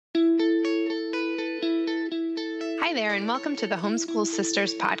Hi there, and welcome to the Homeschool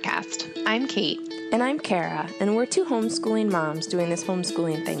Sisters podcast. I'm Kate. And I'm Kara, and we're two homeschooling moms doing this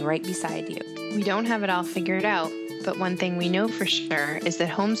homeschooling thing right beside you. We don't have it all figured out, but one thing we know for sure is that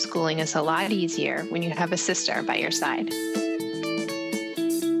homeschooling is a lot easier when you have a sister by your side.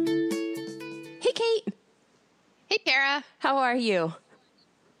 Hey, Kate. Hey, Kara. How are you?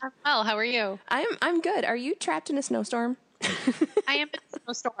 I'm well. How are you? I'm good. Are you trapped in a snowstorm? I am in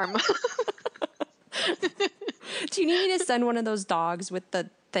a snowstorm. Do you need me to send one of those dogs with the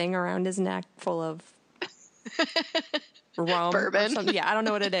thing around his neck full of rum? Bourbon? Or something? Yeah, I don't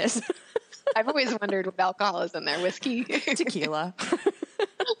know what it is. I've always wondered what alcohol is in there. Whiskey? Tequila.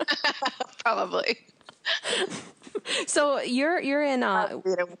 Probably. So you're in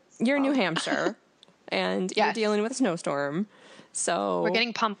New Hampshire, and Yes. you're dealing with a snowstorm. So We're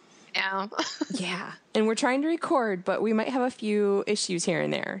getting pumped now. yeah, and we're trying to record, but we might have a few issues here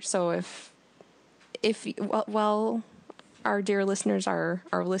and there. So if our dear listeners are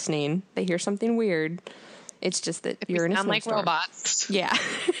listening, they hear something weird, it's just that you're in a snowstorm. Like robots. Yeah.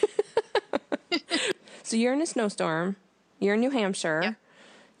 So you're in a snowstorm. You're in New Hampshire. Yep.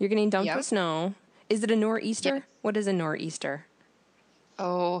 You're getting dumped with snow. Is it a nor'easter? Yep. What is a nor'easter?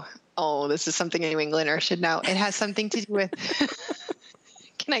 Oh, this is something a New Englander should know. It has something to do with...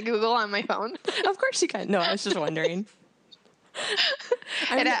 Can I Google on my phone? Of course you can. No, I was just wondering.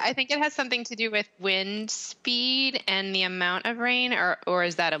 I think it has something to do with wind speed and the amount of rain, or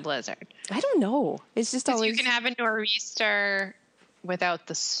is that a blizzard? I don't know. It's just always... You can have a nor'easter without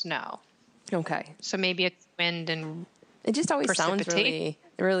the snow. Okay. So maybe it's wind and it just always sounds precipitate.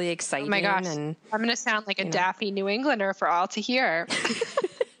 really exciting. Oh my gosh. And I'm going to sound like a daffy New Englander for all to hear.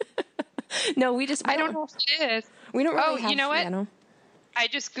 No, I don't know what it is. We don't really have, you know what? Piano. I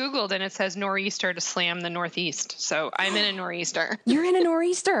just Googled and it says nor'easter to slam the northeast. So I'm in a nor'easter. You're in a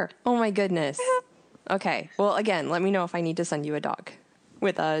nor'easter. Oh my goodness. Okay. Well, again, let me know if I need to send you a dog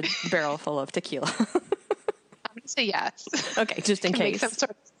with a barrel full of tequila. I'm going to say yes. Okay, just in Make case. some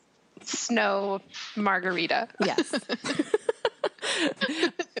sort of snow margarita. Yes.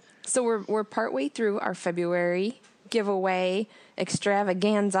 So we're partway through our February giveaway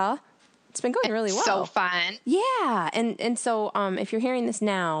extravaganza. It's been going really well. So fun. Yeah. And so if you're hearing this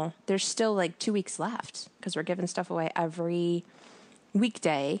now, there's still like 2 weeks left because we're giving stuff away every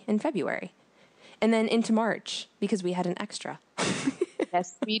weekday in February. And then into March because we had an extra.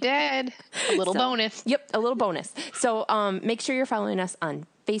 Yes, we did. A little bonus. Yep, a little bonus. So make sure you're following us on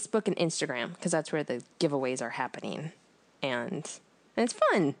Facebook and Instagram because that's where the giveaways are happening. And it's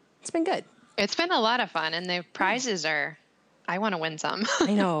fun. It's been good. It's been a lot of fun, and the prizes are, I want to win some.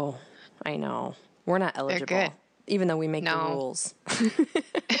 I know. We're not eligible. They're good. Even though we make the rules.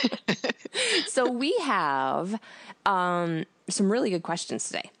 So we have some really good questions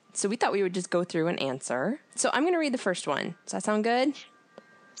today. So we thought we would just go through and answer. So I'm going to read the first one. Does that sound good?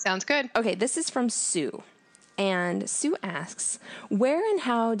 Sounds good. Okay, this is from Sue. And Sue asks, where and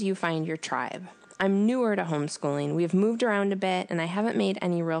how do you find your tribe? I'm newer to homeschooling. We've moved around a bit, and I haven't made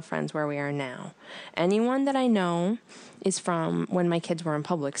any real friends where we are now. Anyone that I know is from when my kids were in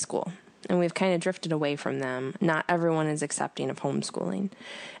public school, and we've kind of drifted away from them. Not everyone is accepting of homeschooling.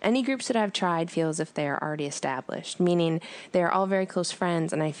 Any groups that I've tried feel as if they are already established, meaning they are all very close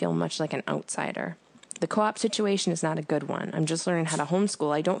friends, and I feel much like an outsider. The co-op situation is not a good one. I'm just learning how to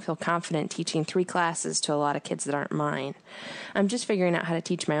homeschool. I don't feel confident teaching 3 classes to a lot of kids that aren't mine. I'm just figuring out how to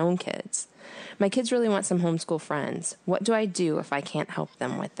teach my own kids. My kids really want some homeschool friends. What do I do if I can't help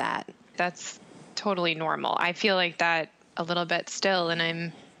them with that? That's totally normal. I feel like that a little bit still, and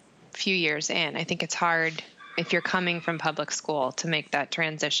I'm a few years in. I think it's hard if you're coming from public school to make that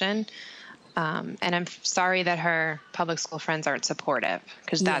transition. And I'm sorry that her public school friends aren't supportive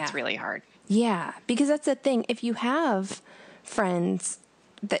because that's really hard. Yeah, because that's the thing. If you have friends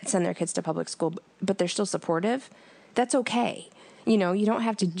that send their kids to public school, but they're still supportive, that's okay. You know, you don't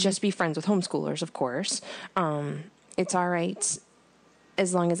have to just be friends with homeschoolers, of course. It's all right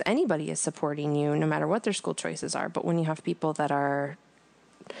as long as anybody is supporting you, no matter what their school choices are. But when you have people that are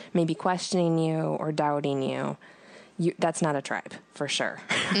maybe questioning you or doubting you, that's not a tribe, for sure.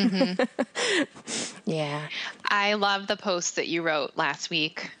 Mm-hmm. Yeah. I love the post that you wrote last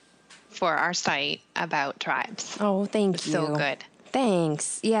week for our site about tribes. Oh, thank you. So good.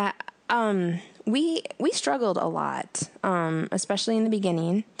 Thanks. Yeah. We struggled a lot, especially in the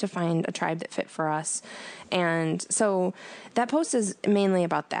beginning, to find a tribe that fit for us. And so that post is mainly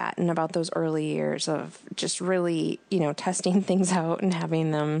about that and about those early years of just really, testing things out and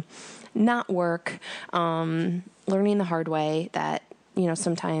having them not work, learning the hard way that,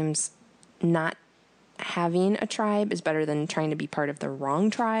 sometimes not having a tribe is better than trying to be part of the wrong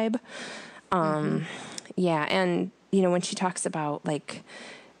tribe. Yeah. And, when she talks about like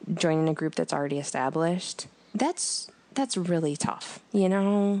joining a group that's already established, that's really tough.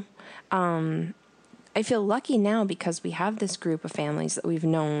 I feel lucky now because we have this group of families that we've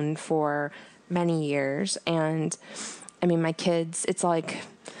known for many years. And I mean, my kids, it's like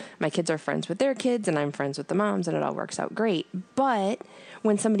my kids are friends with their kids and I'm friends with the moms and it all works out great. But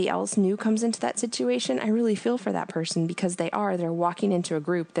when somebody else new comes into that situation, I really feel for that person because they're walking into a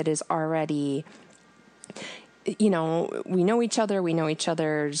group that is already, we know each other, we know each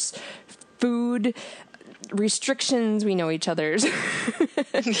other's food restrictions, we know each other's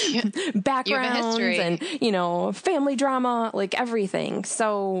backgrounds and, family drama, like everything.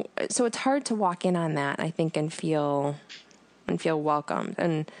 So it's hard to walk in on that, I think, and feel welcomed.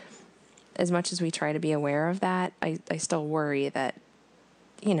 And as much as we try to be aware of that, I still worry that,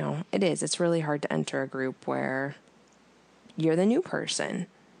 it's really hard to enter a group where you're the new person,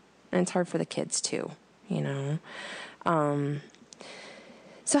 and it's hard for the kids too,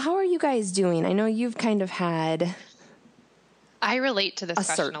 So how are you guys doing? I know you've kind of had I relate to this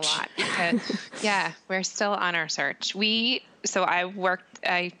question a lot because, we're still on our search.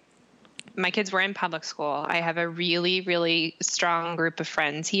 My kids were in public school. I have a really, really strong group of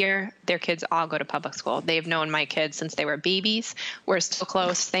friends here. Their kids all go to public school. They've known my kids since they were babies. We're still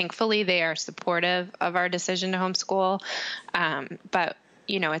close. Thankfully, they are supportive of our decision to homeschool. But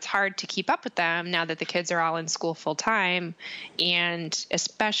it's hard to keep up with them now that the kids are all in school full time. And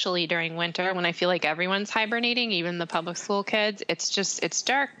especially during winter when I feel like everyone's hibernating, even the public school kids, it's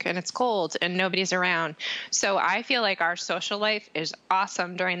dark and it's cold and nobody's around. So I feel like our social life is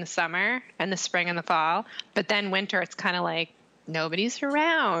awesome during the summer and the spring and the fall. But then winter, it's kind of like nobody's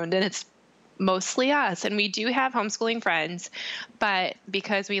around and it's mostly us. And we do have homeschooling friends, but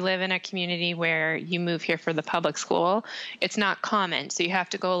because we live in a community where you move here for the public school, it's not common. So you have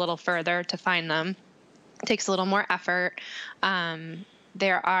to go a little further to find them. It takes a little more effort.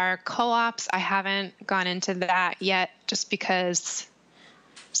 There are co-ops. I haven't gone into that yet just because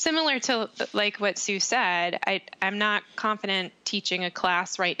similar to like what Sue said, I'm not confident teaching a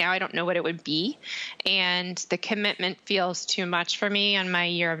class right now. I don't know what it would be. And the commitment feels too much for me on my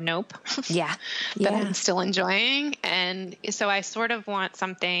year of nope. Yeah. That I'm still enjoying. And so I sort of want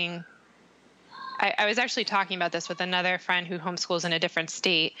something. I was actually talking about this with another friend who homeschools in a different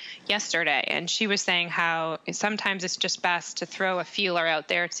state yesterday, and she was saying how sometimes it's just best to throw a feeler out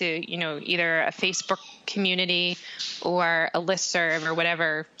there to, either a Facebook community or a listserv or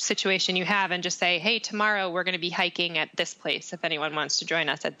whatever situation you have and just say, hey, tomorrow we're going to be hiking at this place if anyone wants to join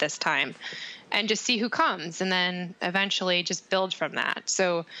us at this time, and just see who comes and then eventually just build from that.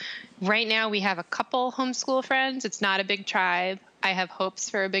 So right now we have a couple homeschool friends. It's not a big tribe. I have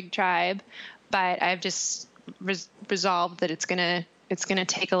hopes for a big tribe. But I've just resolved that it's gonna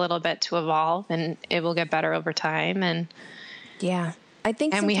take a little bit to evolve, and it will get better over time. And I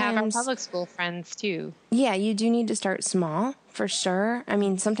think, and we have our public school friends too. Yeah, you do need to start small for sure. I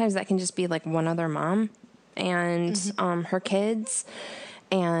mean, sometimes that can just be like one other mom and her kids,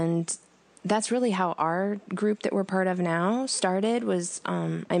 and that's really how our group that we're part of now started. Was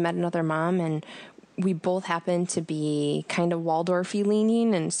I met another mom and we both happen to be kind of Waldorf-y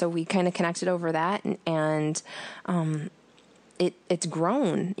leaning, and so we kind of connected over that, and it's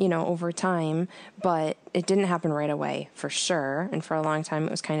grown, over time, but it didn't happen right away for sure. And for a long time,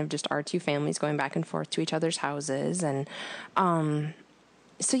 it was kind of just our two families going back and forth to each other's houses, and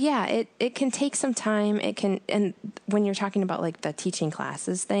so it can take some time. And when you're talking about like the teaching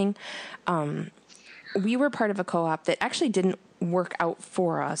classes thing, we were part of a co-op that actually didn't work out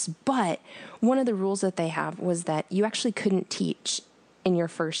for us, but one of the rules that they have was that you actually couldn't teach in your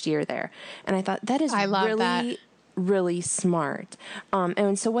first year there. And I thought that is really smart.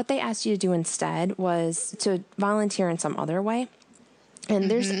 And so what they asked you to do instead was to volunteer in some other way. And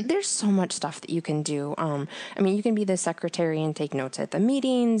there's so much stuff that you can do. You can be the secretary and take notes at the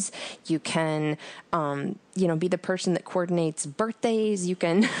meetings. You can, be the person that coordinates birthdays. You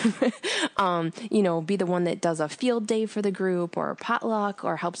can, be the one that does a field day for the group or a potluck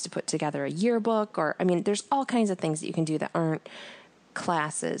or helps to put together a yearbook. There's all kinds of things that you can do that aren't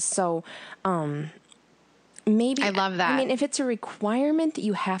classes. So, maybe I love that. If it's a requirement that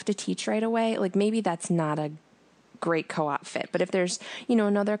you have to teach right away, like maybe that's not a great co-op fit. But if there's,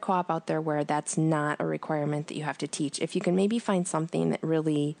 another co-op out there where that's not a requirement that you have to teach, if you can maybe find something that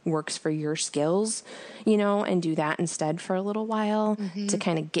really works for your skills, and do that instead for a little while to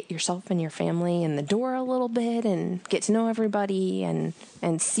kind of get yourself and your family in the door a little bit and get to know everybody and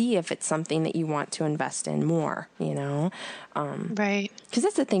see if it's something that you want to invest in more, Right. Because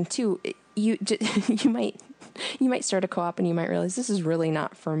that's the thing too. You might you might start a co-op and you might realize this is really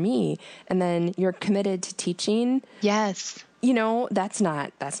not for me. And then you're committed to teaching. Yes. That's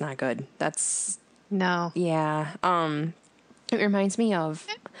not good. That's No. yeah. It reminds me of,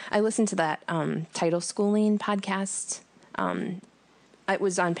 I listened to that title schooling podcast. It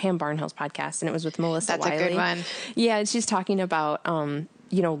was on Pam Barnhill's podcast, and it was with Melissa Wiley. That's a good one. Yeah, and she's talking about,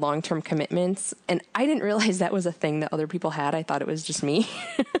 long-term commitments. And I didn't realize that was a thing that other people had. I thought it was just me.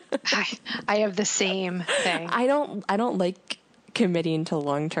 I have the same thing. I don't like committing to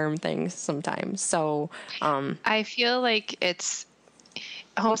long-term things sometimes. So I feel like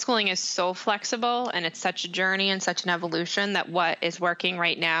homeschooling is so flexible, and it's such a journey and such an evolution that what is working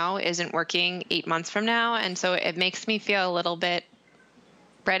right now isn't working 8 months from now. And so it makes me feel a little bit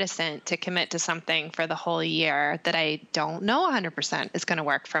reticent to commit to something for the whole year that I don't know 100% is going to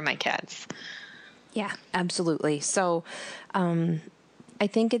work for my kids. Yeah, absolutely. So I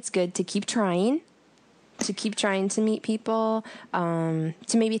think it's good to keep trying to meet people, to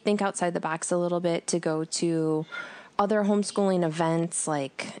maybe think outside the box a little bit, to go to other homeschooling events.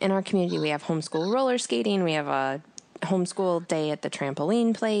 Like in our community, we have homeschool roller skating. We have a homeschool day at the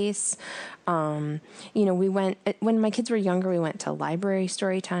trampoline place. We went, when my kids were younger, we went to library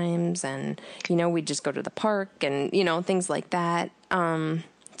story times, and, we'd just go to the park and, things like that.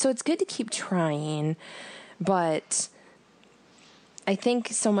 So it's good to keep trying, but I think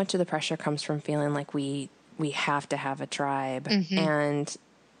so much of the pressure comes from feeling like we have to have a tribe, and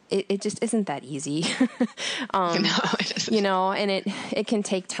it just isn't that easy. No, it isn't. And it can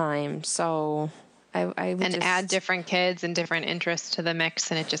take time. So I would and add different kids and different interests to the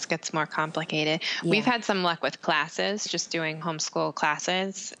mix, and it just gets more complicated. Yeah. We've had some luck with classes, just doing homeschool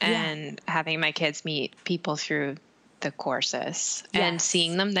classes and having my kids meet people through the courses and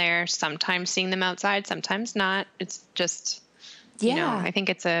seeing them there, sometimes seeing them outside, sometimes not. It's just, I think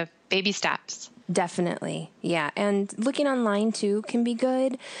it's a baby steps. Definitely. Yeah. And looking online too can be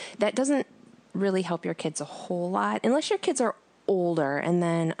good. That doesn't really help your kids a whole lot unless your kids are older. And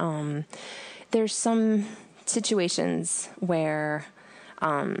then, there's some situations where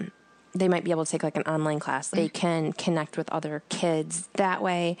they might be able to take like an online class. They can connect with other kids that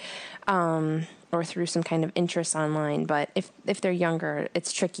way, or through some kind of interest online. But if they're younger,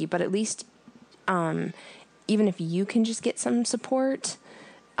 it's tricky. But at least even if you can just get some support,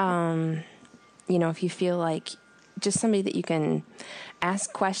 if you feel like just somebody that you can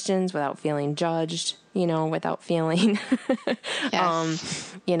ask questions without feeling judged, without feeling,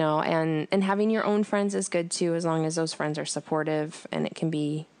 and having your own friends is good too, as long as those friends are supportive. And it can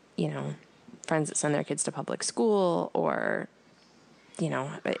be, friends that send their kids to public school, or,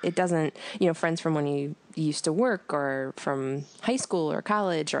 it doesn't, friends from when you used to work, or from high school or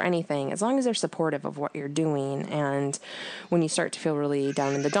college or anything, as long as they're supportive of what you're doing. And when you start to feel really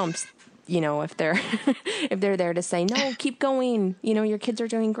down in the dumps, if they're if they're there to say, no, keep going, your kids are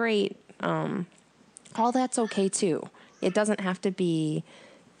doing great, all that's okay too. It doesn't have to be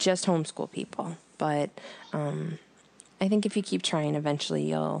just homeschool people, but I think if you keep trying, eventually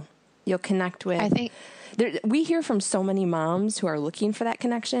you'll connect with. I think we hear from so many moms who are looking for that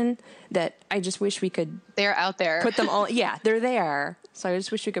connection that I just wish we could. They're out there. Put them all. Yeah, they're there. So I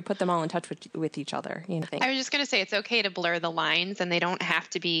just wish we could put them all in touch with each other. I was just going to say it's okay to blur the lines, and they don't have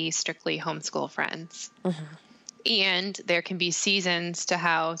to be strictly homeschool friends. Mm-hmm. And there can be seasons to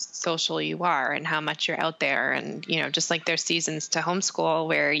how social you are and how much you're out there. And, just like there's seasons to homeschool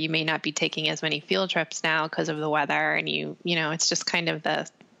where you may not be taking as many field trips now because of the weather. And it's just kind of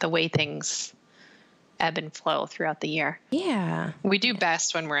the way things ebb and flow throughout the year. Yeah. We do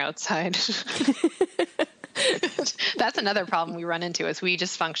best when we're outside. That's another problem we run into, is we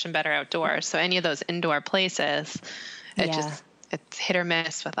just function better outdoors. So any of those indoor places, it's hit or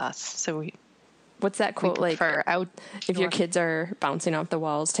miss with us. So what's that quote like? If your kids are bouncing off the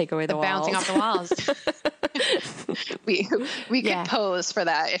walls, take away the walls. Bouncing off the walls. We could pose for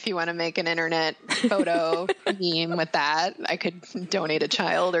that if you want to make an internet photo meme with that. I could donate a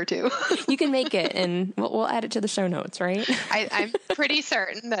child or two. You can make it, and we'll add it to the show notes, right? I'm pretty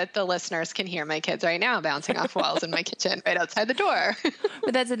certain that the listeners can hear my kids right now bouncing off walls in my kitchen right outside the door.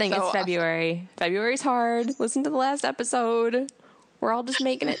 But that's the thing. So it's February. Awesome. February's hard. Listen to the last episode. We're all just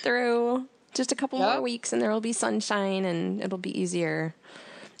making it through. Just a couple more weeks, and there will be sunshine, and it'll be easier.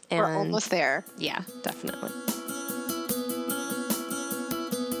 And we're almost there. Yeah, definitely.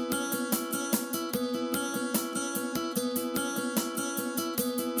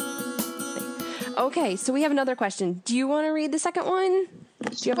 Okay, so we have another question. Do you want to read the second one?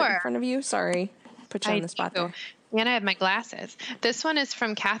 Do you have it in front of you? Sorry, put you on the spot there. And I have my glasses. This one is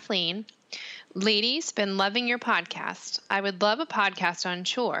from Kathleen. Ladies, been loving your podcast. I would love a podcast on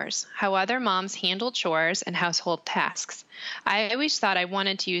chores, how other moms handle chores and household tasks. I always thought I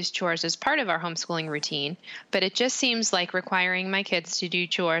wanted to use chores as part of our homeschooling routine, but it just seems like requiring my kids to do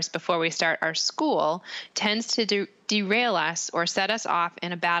chores before we start our school tends to derail us or set us off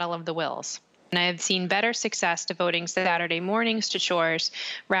in a battle of the wills. And I have seen better success devoting Saturday mornings to chores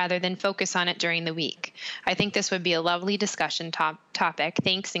rather than focus on it during the week. I think this would be a lovely discussion topic.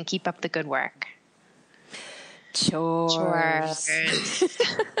 Thanks, and keep up the good work. Chores.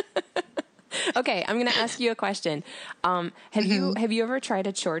 Okay, I'm going to ask you a question. Have you ever tried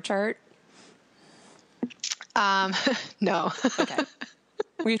a chore chart? No. Okay.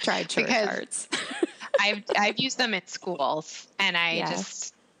 We've tried chore charts. I've used them in schools, and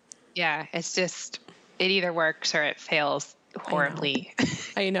it's just, it either works or it fails horribly.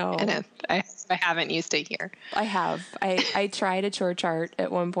 I know. And I haven't used it here. I have. I tried a chore chart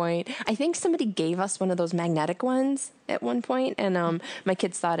at one point. I think somebody gave us one of those magnetic ones at one point, and my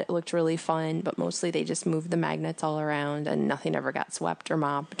kids thought it looked really fun, but mostly they just moved the magnets all around, and nothing ever got swept or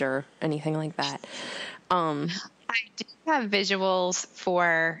mopped or anything like that. I do have visuals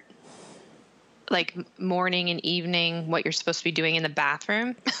for like morning and evening, what you're supposed to be doing in the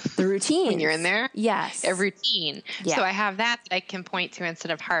bathroom. The routine. When you're in there. Yes. A routine. Yeah. So I have that I can point to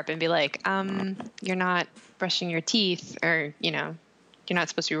instead of harp and be like, you're not brushing your teeth, or, you're not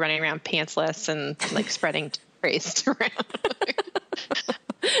supposed to be running around pantsless and like spreading toothpaste around.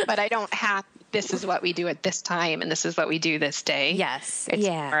 But I don't have, this is what we do at this time and this is what we do this day. Yes. It's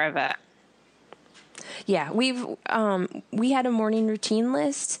more of a, yeah, we had a morning routine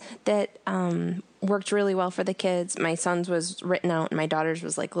list that worked really well for the kids. My son's was written out and my daughter's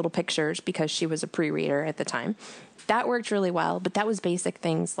was like little pictures because she was a pre-reader at the time. That worked really well, but that was basic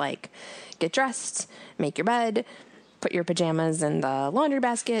things like get dressed, make your bed, put your pajamas in the laundry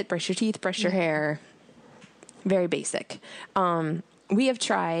basket, brush your teeth, brush your hair. Very basic. We have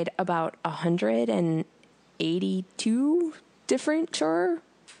tried about 182 different chore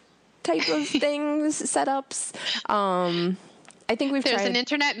type of things, setups. I think we've tried There's an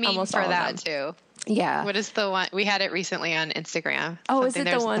internet meme for that too. Yeah. What is the one? We had it recently on Instagram. Oh, is it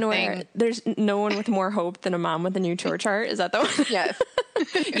the one where there's no one with more hope than a mom with a new chore chart? Is that the one? Yes.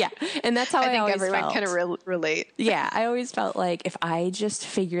 Yeah. And that's how I always felt. I think everyone can relate. Yeah. I always felt like if I just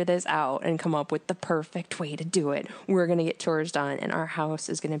figure this out and come up with the perfect way to do it, we're going to get chores done and our house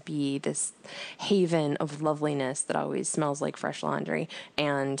is going to be this haven of loveliness that always smells like fresh laundry.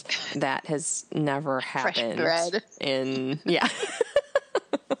 And that has never happened. Fresh bread. Yeah.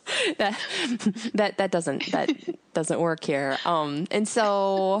 that doesn't work here. And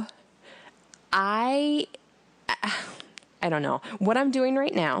so I don't know. What I'm doing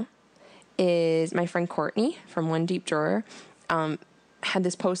right now is my friend Courtney from One Deep Drawer had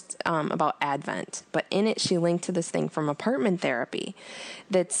this post about Advent, but in it she linked to this thing from Apartment Therapy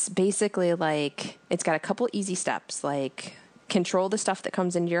that's basically like, it's got a couple easy steps, like control the stuff that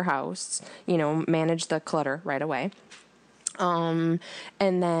comes into your house, manage the clutter right away. And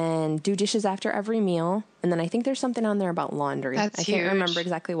then do dishes after every meal. And then I think there's something on there about laundry. That's I can't huge. remember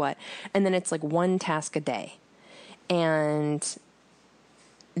exactly what. And then it's like one task a day. And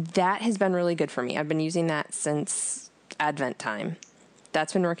that has been really good for me. I've been using that since Advent time.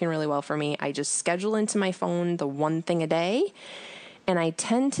 That's been working really well for me. I just schedule into my phone the one thing a day, and I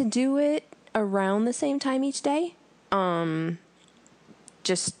tend to do it around the same time each day.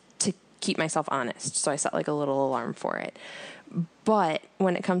 Just to keep myself honest. So I set like a little alarm for it. But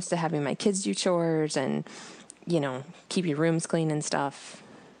when it comes to having my kids do chores and, keep your rooms clean and stuff,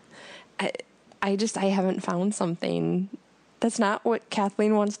 I haven't found something. That's not what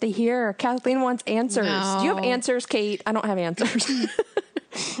Kathleen wants to hear. Kathleen wants answers. No. Do you have answers, Kate? I don't have answers.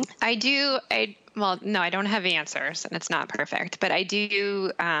 I do. No, I don't have answers, and it's not perfect, but I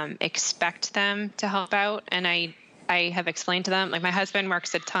do expect them to help out, and I have explained to them, like my husband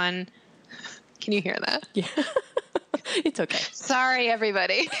works a ton. Can you hear that? Yeah. It's okay. Sorry,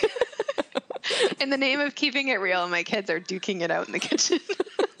 everybody. In the name of keeping it real, my kids are duking it out in the kitchen.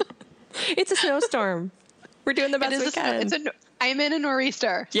 It's a snowstorm. We're doing the best we can. I'm in a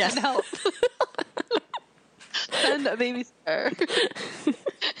nor'easter. Yes. Send help. Send a baby star.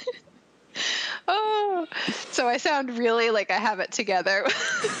 Oh, so I sound really like I have it together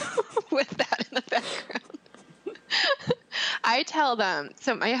with that in the background. I tell them,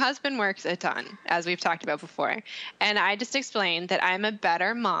 so my husband works a ton, as we've talked about before, and I just explained that I'm a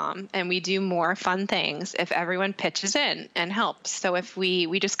better mom and we do more fun things if everyone pitches in and helps. So if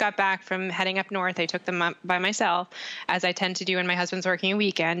we just got back from heading up north, I took them up by myself, as I tend to do when my husband's working a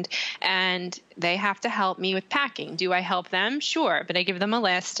weekend, and they have to help me with packing. Do I help them? Sure. But I give them a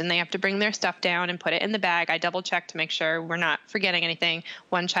list and they have to bring their stuff down and put it in the bag. I double check to make sure we're not forgetting anything.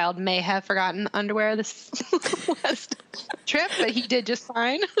 One child may have forgotten underwear this last trip, but he did just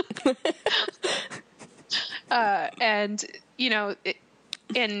fine. And,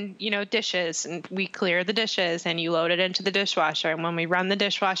 dishes, and we clear the dishes and you load it into the dishwasher. And when we run the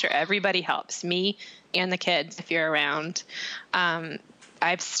dishwasher, everybody helps, me and the kids if you're around.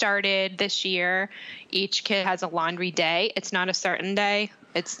 I've started this year, each kid has a laundry day. It's not a certain day.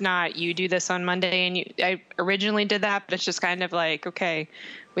 It's not you do this on Monday and I originally did that, but it's just kind of like, okay,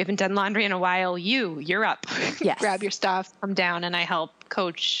 we haven't done laundry in a while. You're up. Yes. Grab your stuff, come down, and I help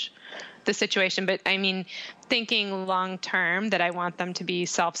coach the situation. But I mean, thinking long term that I want them to be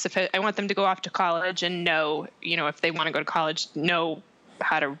self-sufficient. I want them to go off to college and know, if they want to go to college, know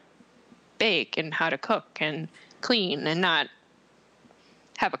how to bake and how to cook and clean and not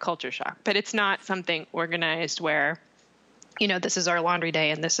have a culture shock. But it's not something organized where, this is our laundry day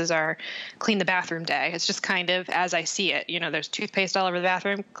and this is our clean the bathroom day. It's just kind of as I see it. There's toothpaste all over the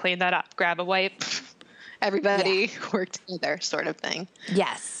bathroom, clean that up, grab a wipe, everybody work together sort of thing.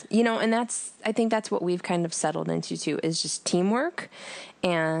 Yes. And I think that's what we've kind of settled into too, is just teamwork.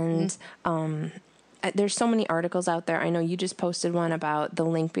 And there's so many articles out there. I know you just posted one about the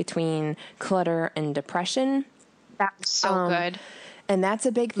link between clutter and depression. That was so good. And that's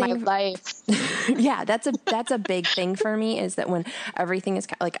a big thing. My life. Yeah, that's a big thing for me, is that when everything is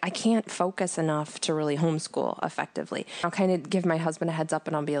like, I can't focus enough to really homeschool effectively. I'll kind of give my husband a heads up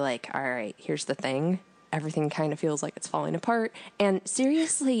and I'll be like, all right, here's the thing. Everything kind of feels like it's falling apart. And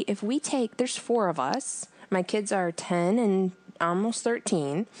seriously, there's 4 of us. My kids are 10 and almost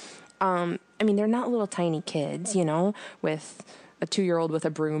 13. They're not little tiny kids, with a 2-year-old with a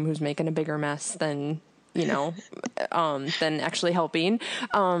broom who's making a bigger mess than actually helping.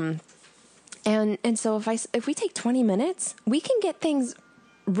 And so if we take 20 minutes, we can get things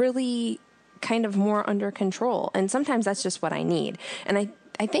really kind of more under control. And sometimes that's just what I need. And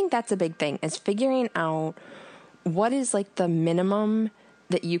I think that's a big thing, is figuring out what is like the minimum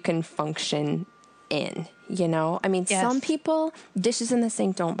that you can function in, Yes. Some people, dishes in the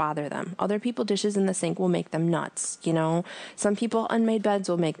sink don't bother them. Other people, dishes in the sink will make them nuts, Some people, unmade beds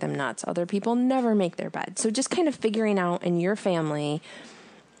will make them nuts. Other people never make their bed. So just kind of figuring out in your family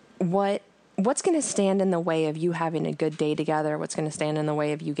what's going to stand in the way of you having a good day together, what's going to stand in the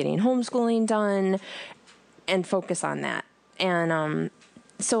way of you getting homeschooling done, and focus on that. And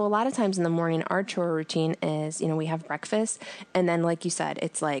so a lot of times in the morning, our chore routine is, we have breakfast, and then like you said,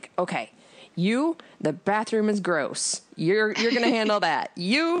 it's like, okay, the bathroom is gross. You're going to handle that.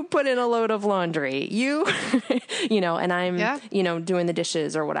 You put in a load of laundry. And I'm, doing the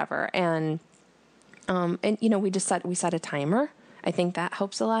dishes or whatever. And we set a timer. I think that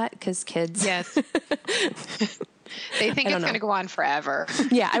helps a lot because kids. Yes. They think it's going to go on forever.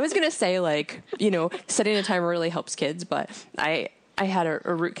 Yeah. I was going to say setting a timer really helps kids, but I had a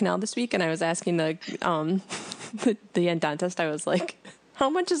root canal this week and I was asking the endodontist, I was like, how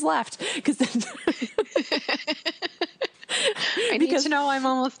much is left? I need to know I'm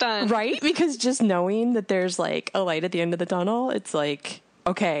almost done. Right? Because just knowing that there's like a light at the end of the tunnel, it's like,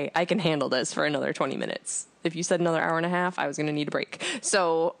 okay, I can handle this for another 20 minutes. If you said another hour and a half, I was going to need a break.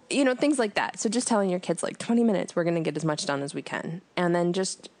 So, things like that. So just telling your kids 20 minutes, we're going to get as much done as we can. And then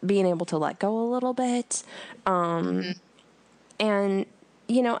just being able to let go a little bit. And,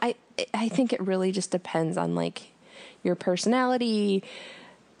 I think it really just depends on your personality,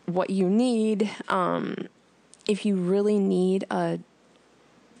 what you need. If you really need a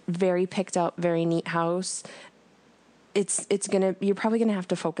very picked up, very neat house, you're probably gonna have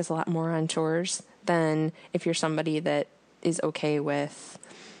to focus a lot more on chores than if you're somebody that is okay with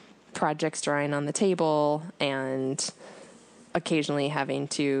projects drying on the table and occasionally having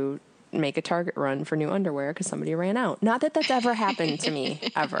to make a Target run for new underwear because somebody ran out. Not that that's ever happened to me,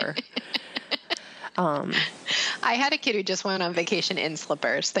 ever. I had a kid who just went on vacation in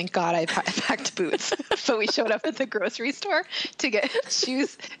slippers. Thank God I packed boots. So we showed up at the grocery store to get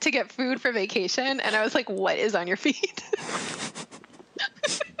shoes, to get food for vacation. And I was like, what is on your feet?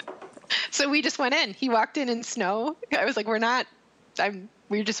 So we just went in. He walked in snow. I was like, we're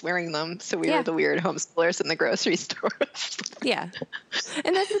just wearing them. So we were the weird homeschoolers in the grocery store. Yeah.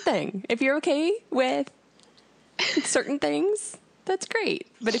 And that's the thing. If you're okay with certain things, That's great.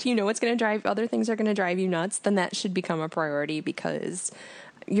 But if you know other things are going to drive you nuts, then that should become a priority, because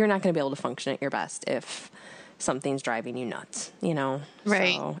you're not going to be able to function at your best if something's driving you nuts,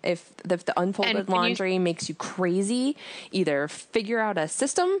 Right. So if the unfolded laundry makes you crazy, either figure out a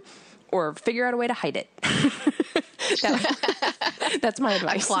system or figure out a way to hide it. That's my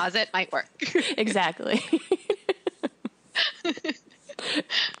advice. A closet might work. Exactly.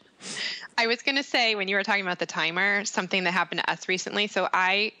 I was going to say, when you were talking about the timer, something that happened to us recently. So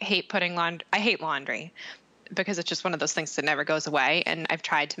I hate laundry because it's just one of those things that never goes away. And I've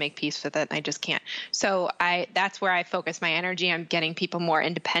tried to make peace with it, and I just can't. So that's where I focus my energy on getting people more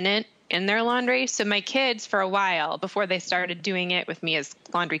independent in their laundry. So my kids, for a while, before they started doing it with me as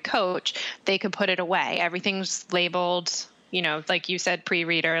laundry coach, they could put it away. Everything's labeled, like you said,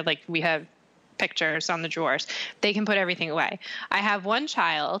 pre-reader, like we have pictures on the drawers. They can put everything away. I have one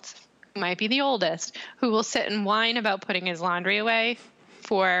child, who might be the oldest, who will sit and whine about putting his laundry away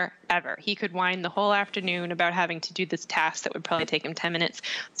forever. He could whine the whole afternoon about having to do this task that would probably take him 10 minutes.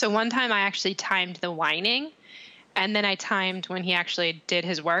 So one time I actually timed the whining, and then I timed when he actually did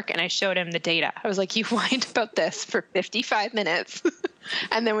his work, and I showed him the data. I was like, you whined about this for 55 minutes.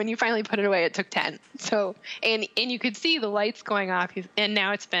 And then when you finally put it away, it took 10. So, and you could see the lights going off. And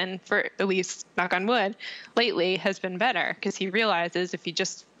now it's been, for at least, knock on wood, lately has been better, because he realizes if he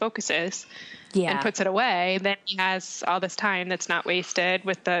just focuses and puts it away, then he has all this time that's not wasted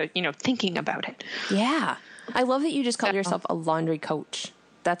with the, thinking about it. Yeah. I love that you just called yourself a laundry coach.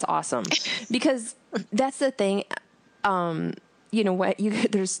 That's awesome. Because that's the thing.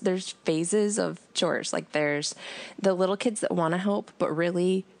 There's phases of chores. Like, there's the little kids that want to help, but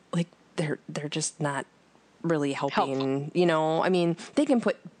really, like, they're just not really helping. I mean, they can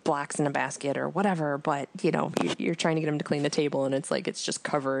put blocks in a basket or whatever, but you're trying to get them to clean the table, and it's like it's just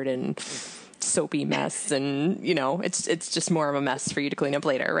covered in soapy mess, and it's just more of a mess for you to clean up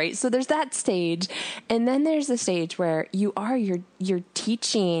later, right? So there's that stage, and then there's the stage where you're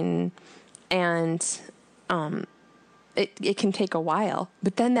teaching, and it can take a while,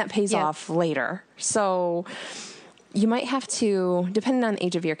 but then that pays off later. So you might have to, depending on the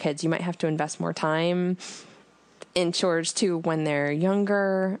age of your kids, you might have to invest more time in chores too when they're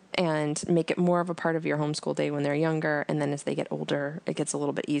younger, and make it more of a part of your homeschool day when they're younger. And then as they get older, it gets a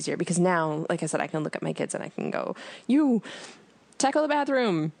little bit easier, because now, like I said, I can look at my kids and I can go, you tackle the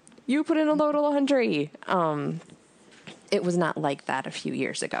bathroom, you put in a load of laundry. It was not like that a few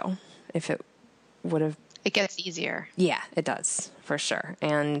years ago. If it would have, it gets easier. Yeah, it does, for sure.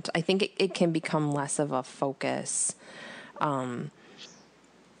 And I think it can become less of a focus,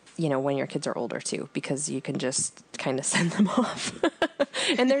 when your kids are older too, because you can just kind of send them off.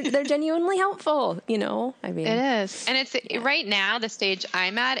 And they're genuinely helpful, I mean, it is. And it's right now, the stage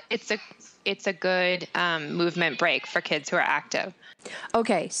I'm at, it's a good movement break for kids who are active.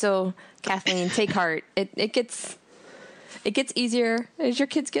 Okay. So Kathleen, take heart. It gets easier as your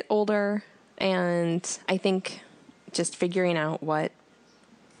kids get older. And I think just figuring out what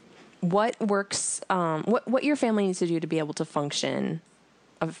works, what your family needs to do to be able to function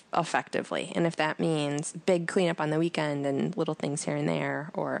effectively. And if that means big cleanup on the weekend and little things here and there,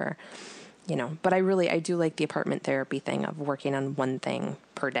 or, but I do like the apartment therapy thing of working on one thing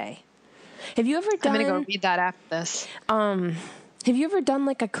per day. Have you ever done, I'm going to go read that after this. Have you ever done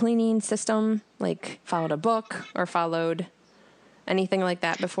like a cleaning system, like followed a book or followed anything like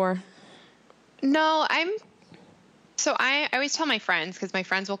that before? No, I always tell my friends, because my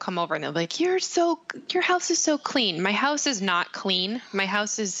friends will come over and they'll be like, your house is so clean. My house is not clean. My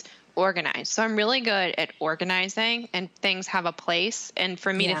house is organized. So I'm really good at organizing, and things have a place. And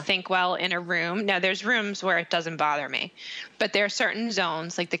for me to think well in a room, now there's rooms where it doesn't bother me, but there are certain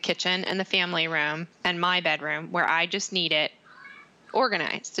zones, like the kitchen and the family room and my bedroom, where I just need it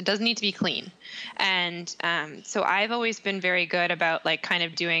organized. It doesn't need to be clean. And so I've always been very good about like kind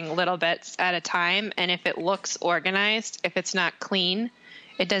of doing little bits at a time. And if it looks organized, if it's not clean,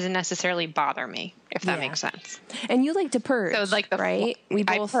 it doesn't necessarily bother me, if that makes sense. And you like to purge, so like right?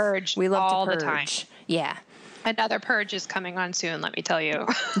 I purge we love all to purge. The time. Yeah. Another purge is coming on soon, let me tell you.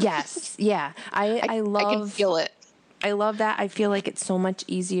 Yes. Yeah. I can feel it. I love that. I feel like it's so much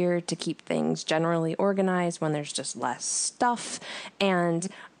easier to keep things generally organized when there's just less stuff. And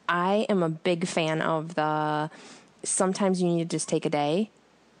I am a big fan of sometimes you need to just take a day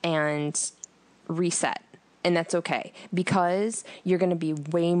and reset. And that's okay, because you're going to be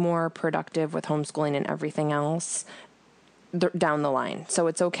way more productive with homeschooling and everything else down the line. So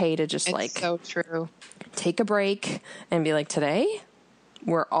it's okay to just so true. Take a break and be like, today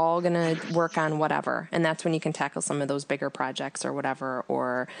we're all going to work on whatever. And that's when you can tackle some of those bigger projects or whatever,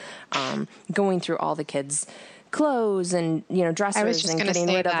 or going through all the kids' clothes and, dressers and getting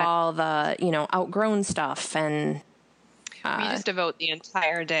rid of that. all the, outgrown stuff. And we just devote the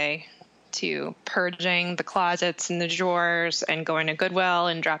entire day to purging the closets and the drawers and going to Goodwill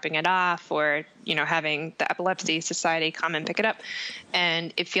and dropping it off, or, having the Epilepsy Society come and pick it up.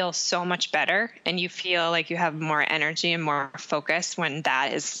 And it feels so much better. And you feel like you have more energy and more focus when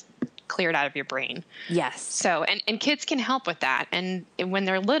that is cleared out of your brain. Yes. So, and kids can help with that. And when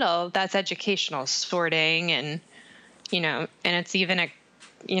they're little, that's educational, sorting and, and it's even a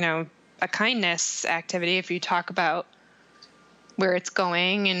kindness activity if you talk about where it's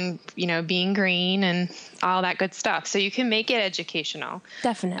going and, being green and all that good stuff. So you can make it educational.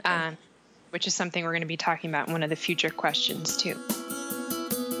 Definitely. Which is something we're going to be talking about in one of the future questions too.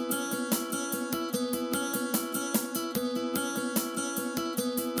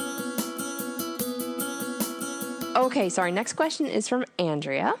 Okay, so our next question is from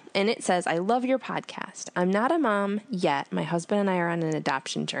Andrea, and it says, I love your podcast. I'm not a mom yet. My husband and I are on an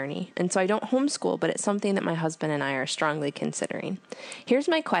adoption journey, and so I don't homeschool, but it's something that my husband and I are strongly considering. Here's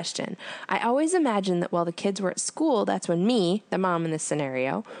my question. I always imagined that while the kids were at school, that's when me, the mom in this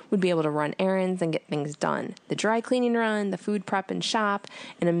scenario, would be able to run errands and get things done. The dry cleaning run, the food prep and shop,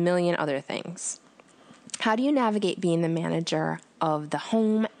 and a million other things. How do you navigate being the manager of the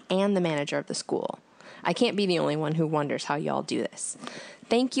home and the manager of the school? I can't be the only one who wonders how y'all do this.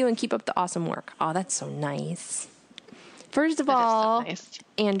 Thank you and keep up the awesome work. Oh, that's so nice. First of all,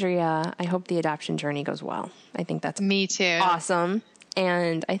 Andrea, I hope the adoption journey goes well. I think that's me too. Awesome.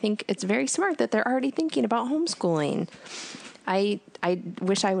 And I think it's very smart that they're already thinking about homeschooling. I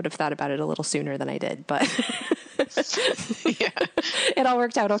wish I would have thought about it a little sooner than I did, but yeah. It all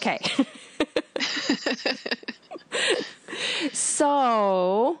worked out okay.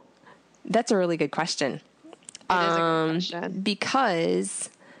 So that's a really good question. It is a good question. Because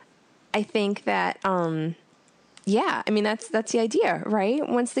I think that, yeah, I mean, that's the idea, right?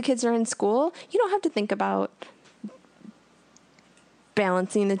 Once the kids are in school, you don't have to think about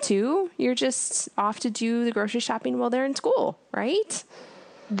balancing the two. You're just off to do the grocery shopping while they're in school, right?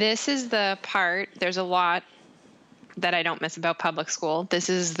 This is the part, there's a lot that I don't miss about public school. This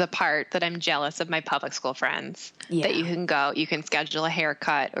is the part that I'm jealous of my public school friends. Yeah. That you can schedule a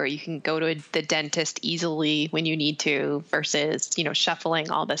haircut, or you can go to the dentist easily when you need to, versus,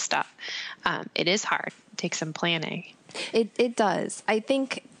 shuffling all this stuff. It is hard. It takes some planning. It does. I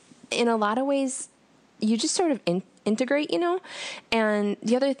think in a lot of ways you just sort of integrate, and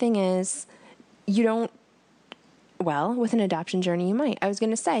the other thing is with an adoption journey, you might. I was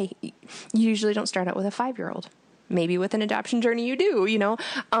going to say, you usually don't start out with a 5-year-old. Maybe with an adoption journey you do,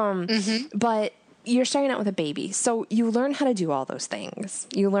 but you're starting out with a baby. So you learn how to do all those things.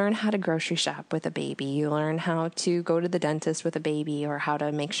 You learn how to grocery shop with a baby. You learn how to go to the dentist with a baby, or how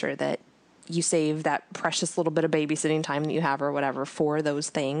to make sure that you save that precious little bit of babysitting time that you have or whatever for those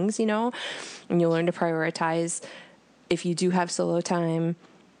things, and you learn to prioritize, if you do have solo time,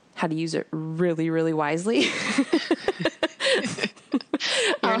 how to use it really, really wisely.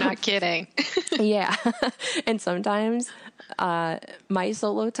 You're not kidding. Yeah. And sometimes my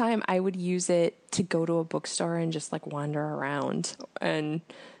solo time, I would use it to go to a bookstore and just wander around and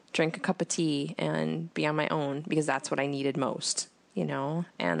drink a cup of tea and be on my own, because that's what I needed most,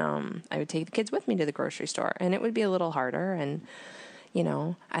 and I would take the kids with me to the grocery store, and it would be a little harder, and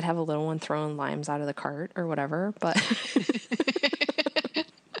I'd have a little one throwing limes out of the cart or whatever, but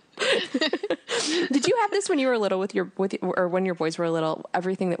Did you have this when you were little or when your boys were little?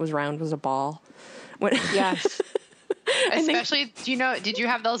 Everything that was round was a ball. Yes. Especially, did you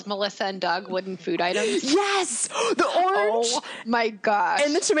have those Melissa and Doug wooden food items? Yes! The orange! Oh my gosh.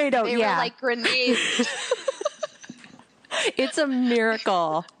 And the tomato, they were like grenades. It's a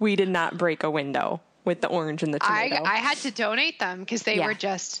miracle we did not break a window with the orange and the tomato. I had to donate them because they were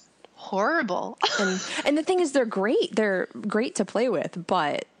just horrible. And the thing is, they're great. They're great to play with,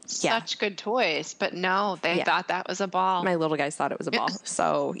 but such good toys. But no, they thought that was a ball. My little guys thought it was a ball.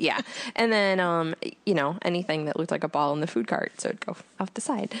 So yeah. And then, anything that looked like a ball in the food cart, so it'd go off the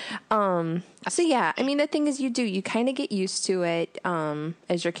side. So yeah, I mean, the thing is, you kind of get used to it,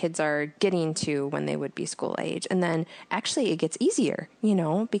 as your kids are getting to when they would be school age. And then actually it gets easier,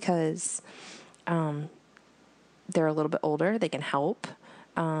 because, they're a little bit older. They can help,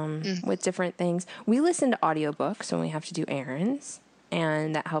 with different things. We listen to audiobooks when we have to do errands,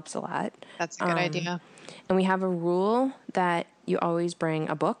 and that helps a lot. That's a good idea. And we have a rule that you always bring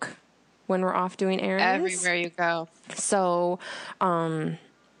a book when we're off doing errands. Everywhere you go. So, I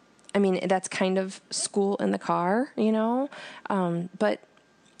mean, that's kind of school in the car, but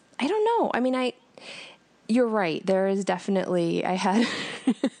I don't know. I mean, you're right. There is definitely, I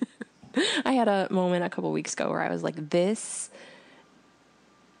I had a moment a couple weeks ago where I was like, this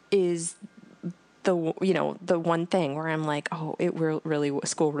is the one thing where I'm like, oh,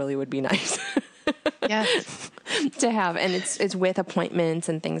 school really would be nice. Yes. To have, and it's with appointments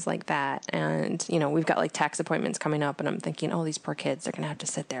and things like that. And, we've got like tax appointments coming up, and I'm thinking, oh, these poor kids, they're going to have to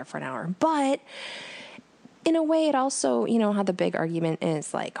sit there for an hour. But in a way, it also, how the big argument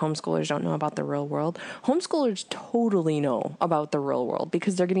is like homeschoolers don't know about the real world. Homeschoolers totally know about the real world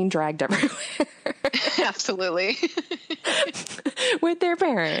because they're getting dragged everywhere. Absolutely. With their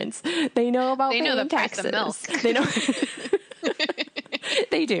parents. They know about they know the taxes. Price of milk. They know.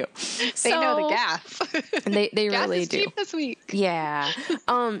 They do. They know the gas. They gas really is do. cheap this week. Yeah.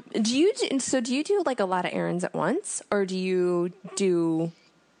 Do you do like a lot of errands at once, or do you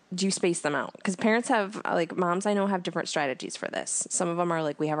space them out? Because parents have, like, moms I know have different strategies for this. Some of them are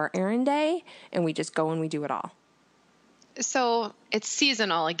like, we have our errand day and we just go and we do it all. So it's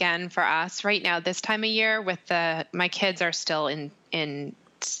seasonal again for us right now. This time of year, my kids are still in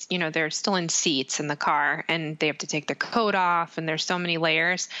they're still in seats in the car, and they have to take their coat off, and there's so many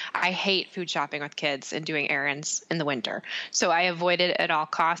layers. I hate food shopping with kids and doing errands in the winter. So I avoid it at all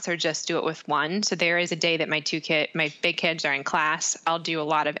costs, or just do it with one. So there is a day that my big kids are in class. I'll do a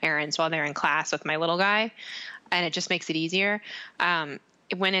lot of errands while they're in class with my little guy, and it just makes it easier.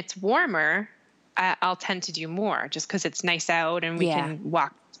 When it's warmer, I'll tend to do more just because it's nice out and we can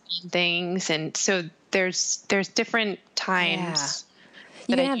walk things. And so there's different times.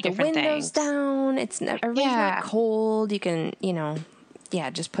 You can have the windows down. Everybody's not cold. You can,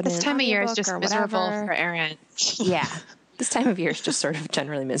 just put it in. This time of year is just miserable for errands. Yeah. This time of year is just sort of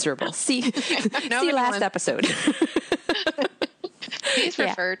generally miserable. See last episode. Please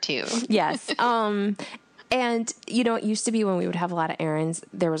refer to. Yes. And, it used to be when we would have a lot of errands,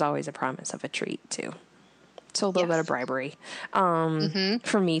 there was always a promise of a treat, too. So a little bit of bribery.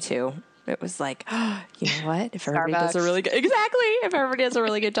 For me, too. It was like, oh, you know what? If everybody does a really good, if everybody does a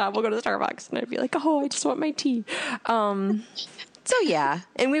really good job, we'll go to Starbucks. And I'd be like, oh, I just want my tea. So yeah.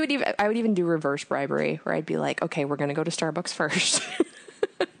 And I would even do reverse bribery, where I'd be like, okay, we're going to go to Starbucks first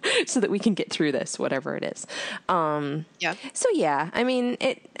so that we can get through this, whatever it is. So yeah, I mean,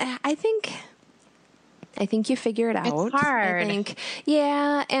 I think you figure it out. It's hard. And,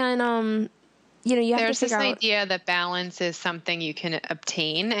 you have There's to figure this out. idea that balance is something you can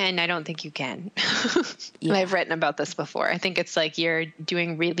obtain, and I don't think you can. And I've written about this before. I think it's like you're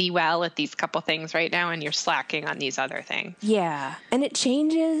doing really well at these couple things right now, and you're slacking on these other things. Yeah, and it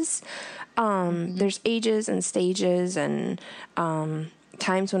changes. There's ages and stages and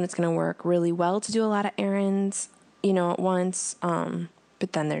times when it's going to work really well to do a lot of errands, at once.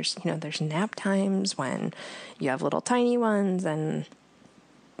 But then there's nap times when you have little tiny ones, and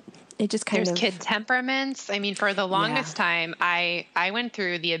it just There's kid temperaments. I mean, for the longest time, I went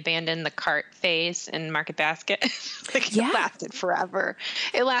through the abandon the cart phase in Market Basket. It lasted forever.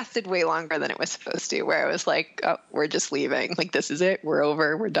 It lasted way longer than it was supposed to, where I was like, oh, we're just leaving. Like, this is it. We're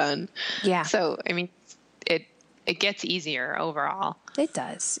over. We're done. Yeah. So, I mean, it gets easier overall. It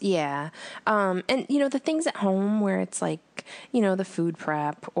does. Yeah. And, the things at home where it's like, the food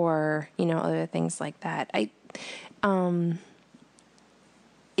prep or, other things like that.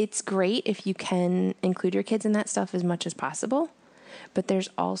 It's great if you can include your kids in that stuff as much as possible. But there's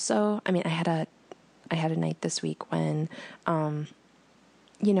also, I mean, I had a night this week when, one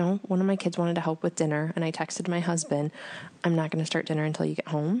of my kids wanted to help with dinner, and I texted my husband, I'm not going to start dinner until you get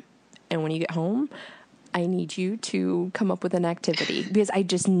home. And when you get home, I need you to come up with an activity, because I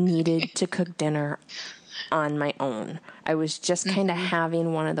just needed to cook dinner on my own. I was just kind of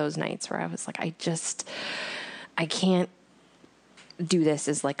having one of those nights where I was like, I can't do this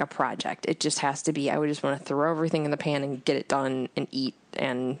as like a project. It just has to be, I would just want to throw everything in the pan and get it done and eat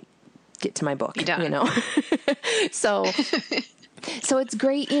and get to my book, So it's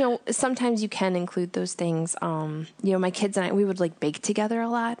great. Sometimes you can include those things. My kids and I, we would like bake together a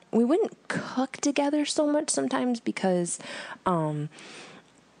lot. We wouldn't cook together so much sometimes because,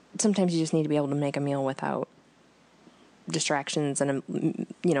 sometimes you just need to be able to make a meal without distractions and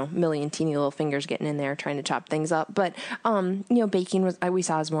million teeny little fingers getting in there trying to chop things up. But baking we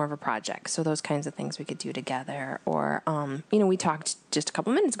saw as more of a project, so those kinds of things we could do together. Or we talked just a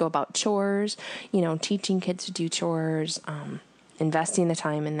couple minutes ago about chores, teaching kids to do chores, investing the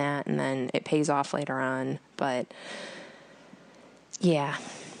time in that, and then it pays off later on. But yeah,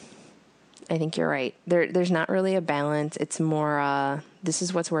 I think you're right. There's not really a balance. It's more, this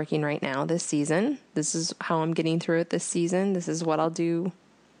is what's working right now this season. This is how I'm getting through it this season. This is what I'll do,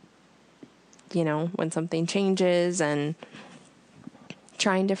 when something changes, and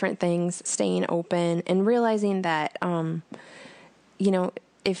trying different things, staying open, and realizing that,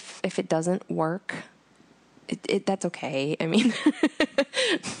 if it doesn't work, that's okay. I mean,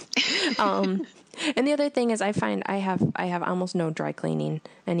 and the other thing is I find I have almost no dry cleaning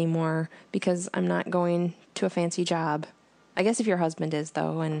anymore because I'm not going to a fancy job. I guess if your husband is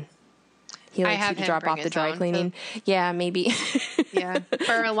though, and he likes you to drop off the dry cleaning. Yeah, maybe. Yeah.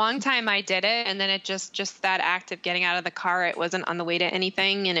 For a long time I did it, and then it just that act of getting out of the car, it wasn't on the way to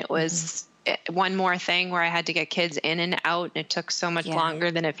anything, and it was one more thing where I had to get kids in and out, and it took so much longer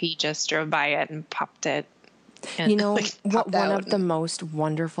than if he just drove by it and popped it. And, you know, what one of the most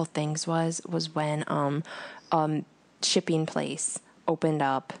wonderful things was when shipping place opened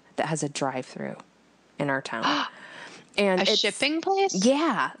up that has a drive-through in our town. And a shipping place?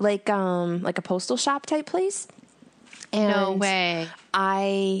 Yeah, like a postal shop type place. And no way.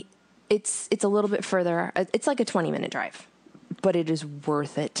 It's a little bit further. It's like a 20-minute drive, but it is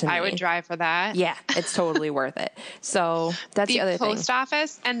worth it to me. I would drive for that. Yeah, it's totally worth it. So that's the other thing. The post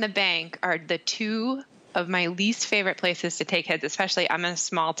office and the bank are the two of my least favorite places to take kids, especially I'm in a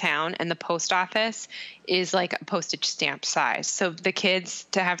small town, and the post office is like a postage stamp size. So the kids,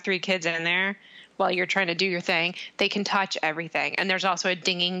 to have 3 kids in there while you're trying to do your thing, they can touch everything. And there's also a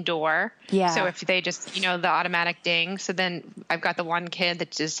dinging door. Yeah. So if they just, the automatic ding. So then I've got the one kid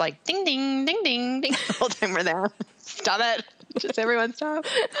that's just like ding, ding, ding, ding, ding the whole time we're there. Stop it. Just everyone stop.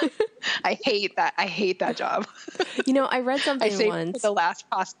 I hate that. I hate that job. I read something I once. At the last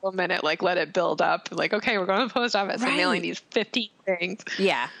possible minute, like let it build up. Like, okay, we're going to the post office and mailing these 15 things.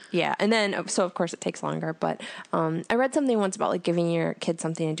 Yeah. Yeah. And then, so of course it takes longer, but, I read something once about like giving your kids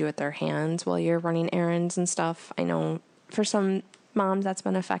something to do with their hands while you're running errands and stuff. I know for some moms that's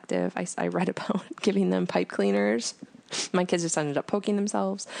been effective. I read about giving them pipe cleaners. My kids just ended up poking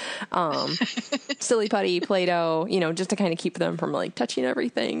themselves. Silly putty, Play-Doh, just to kind of keep them from like touching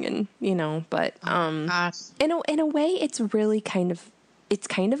everything and, but, in a way it's really kind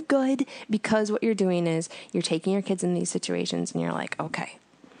of good because what you're doing is you're taking your kids in these situations and you're like, okay,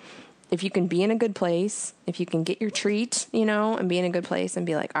 if you can be in a good place, if you can get your treat, and be in a good place and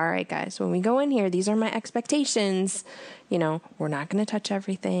be like, all right, guys, when we go in here, these are my expectations. We're not going to touch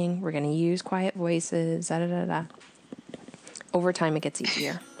everything. We're going to use quiet voices, da da da da. Over time, it gets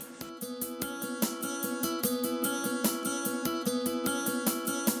easier.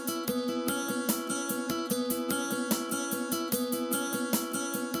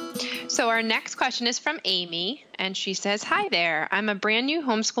 So our next question is from Amy, and she says, "Hi there. I'm a brand new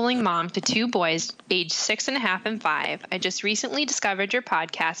homeschooling mom to 2 boys aged 6.5 and 5. I just recently discovered your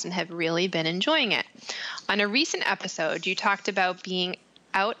podcast and have really been enjoying it. On a recent episode, you talked about being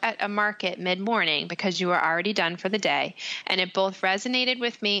out at a market mid-morning because you were already done for the day, and it both resonated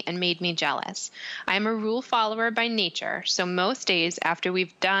with me and made me jealous. I am a rule follower by nature, so most days after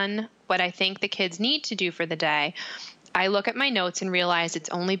we've done what I think the kids need to do for the day, I look at my notes and realize it's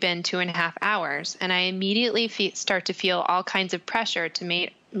only been 2.5 hours, and I immediately start to feel all kinds of pressure to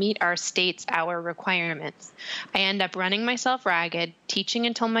meet our state's hour requirements. I end up running myself ragged, teaching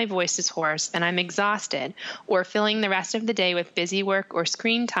until my voice is hoarse, and I'm exhausted, or filling the rest of the day with busy work or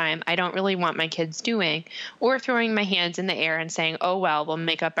screen time I don't really want my kids doing, or throwing my hands in the air and saying, oh well, we'll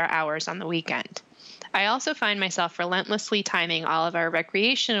make up our hours on the weekend. I also find myself relentlessly timing all of our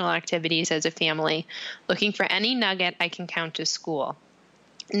recreational activities as a family, looking for any nugget I can count as school.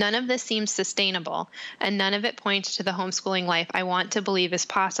 None of this seems sustainable, and none of it points to the homeschooling life I want to believe is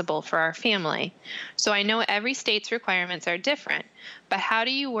possible for our family. So I know every state's requirements are different, but how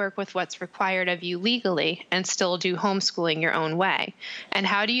do you work with what's required of you legally and still do homeschooling your own way? And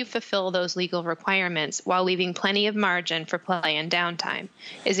how do you fulfill those legal requirements while leaving plenty of margin for play and downtime?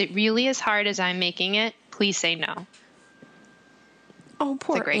 Is it really as hard as I'm making it? Please say no." Oh,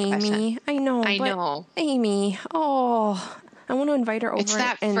 poor Amy. Question. I know. Amy, I want to invite her over. It's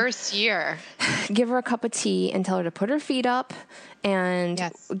that first year. Give her a cup of tea and tell her to put her feet up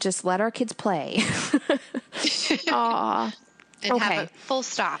and just let our kids play. And have a full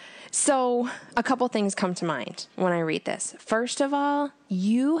stop. So a couple things come to mind when I read this. First of all,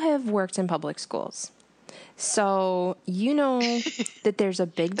 you have worked in public schools. So you know that there's a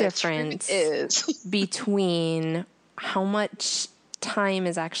big difference between how much time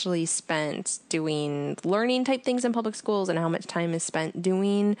is actually spent doing learning type things in public schools and how much time is spent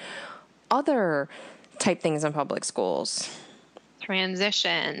doing other type things in public schools.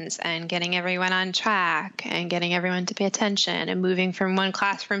 Transitions and getting everyone on track and getting everyone to pay attention and moving from one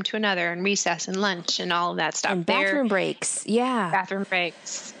classroom to another and recess and lunch and all of that stuff. And bathroom breaks. Yeah. Bathroom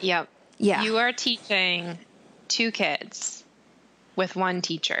breaks. Yep. Yeah. You are teaching 2 kids with 1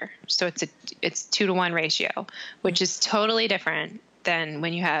 teacher. So it's 2-to-1 ratio, which is totally different than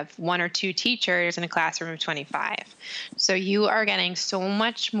when you have one or two teachers in a classroom of 25. So you are getting so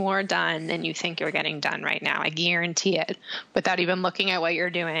much more done than you think you're getting done right now. I guarantee it, without even looking at what you're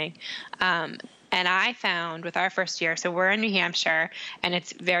doing. And I found with our first year, so we're in New Hampshire and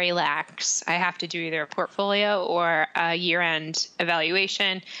it's very lax. I have to do either a portfolio or a year-end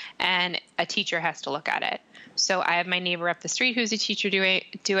evaluation, and a teacher has to look at it. So I have my neighbor up the street who's a teacher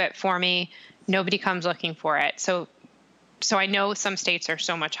do it for me. Nobody comes looking for it. So I know some states are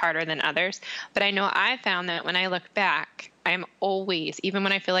so much harder than others, but I know I found that when I look back, I'm always, even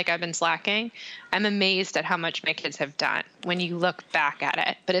when I feel like I've been slacking, I'm amazed at how much my kids have done when you look back at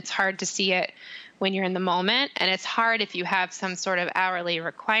it. But it's hard to see it when you're in the moment, and it's hard if you have some sort of hourly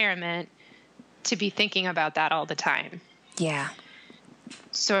requirement to be thinking about that all the time. Yeah.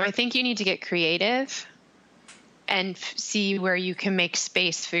 So I think you need to get creative and see where you can make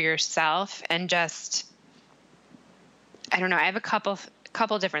space for yourself, and just, I don't know, I have a couple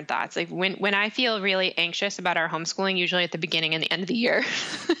different thoughts. Like when I feel really anxious about our homeschooling, usually at the beginning and the end of the year,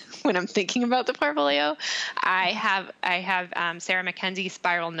 when I'm thinking about the portfolio, I have Sarah Mackenzie's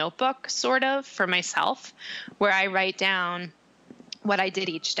spiral notebook sort of for myself, where I write down what I did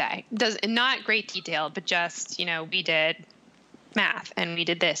each day. Not great detail, but just, we did math and we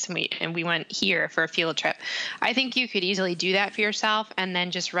did this and we went here for a field trip. I think you could easily do that for yourself, and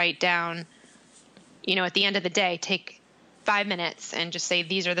then just write down, at the end of the day, take 5 minutes and just say,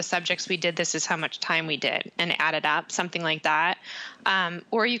 these are the subjects we did, this is how much time we did, and add it up, something like that.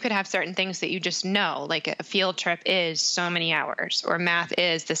 Or you could have certain things that you just know, like a field trip is so many hours, or math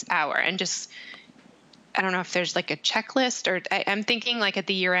is this hour, and just, I don't know if there's like a checklist, or I'm thinking like at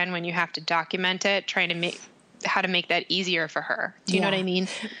the year end when you have to document it, trying to make how to make that easier for her. Do you know what I mean?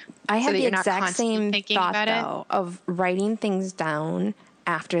 I have the exact same thought though of writing things down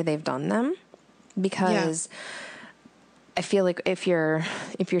after they've done them, because I feel like if you're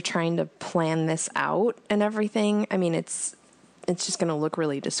trying to plan this out and everything, I mean, it's just going to look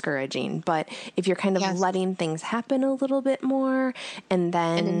really discouraging. But if you're kind of letting things happen a little bit more, and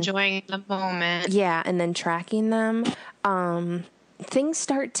enjoying the moment, and then tracking them, things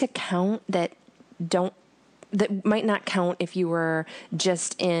start to count that might not count if you were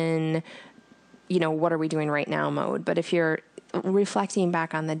just in, what are we doing right now mode. But if you're reflecting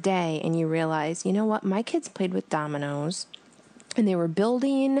back on the day and you realize, you know what, my kids played with dominoes and they were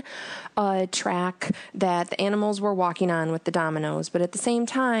building a track that the animals were walking on with the dominoes. But at the same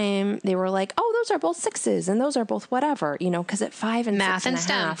time, they were like, oh, those are both sixes and those are both whatever, because at 5 and math 6 and and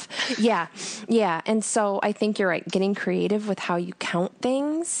a half. Yeah. And so I think you're right. Getting creative with how you count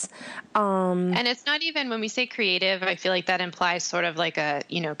things. And it's not even, when we say creative, I feel like that implies sort of like a,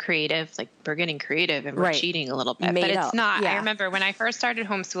 creative, like we're getting creative and we're cheating a little bit, but it's not. I remember when I first started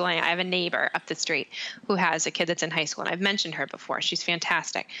homeschooling, I have a neighbor up the street who has a kid that's in high school, and I've mentioned her before. She's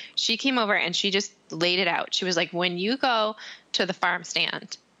fantastic. She came over and she just laid it out. She was like, when you go to the farm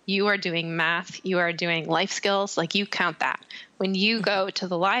stand, you are doing math, you are doing life skills, like you count that. When you go to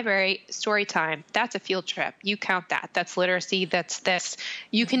the library, story time, that's a field trip. You count that. That's literacy, that's this.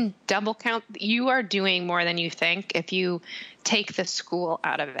 You can double count. You are doing more than you think if you take the school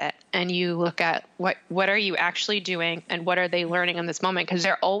out of it and you look at what are you actually doing and what are they learning in this moment, because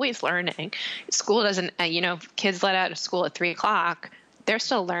they're always learning. School doesn't, kids let out of school at 3:00. They're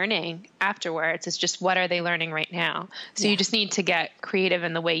still learning afterwards. It's just, what are they learning right now? So you just need to get creative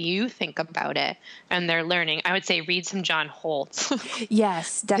in the way you think about it, and they're learning. I would say read some John Holtz.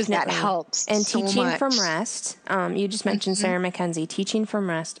 Yes, definitely. That helps. And so teaching much. from rest. You just mentioned Sarah Mackenzie, teaching from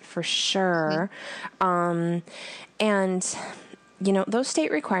rest for sure. And those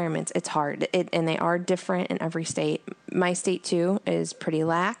state requirements, it's hard. And they are different in every state. My state too is pretty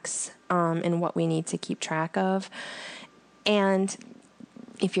lax in what we need to keep track of. And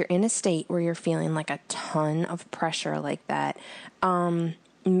if you're in a state where you're feeling like a ton of pressure like that,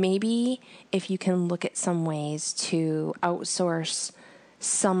 maybe if you can look at some ways to outsource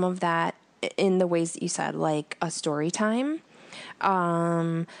some of that in the ways that you said, like a story time,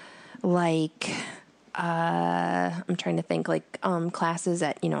 I'm trying to think, like classes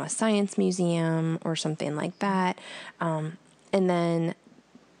at, a science museum or something like that. And then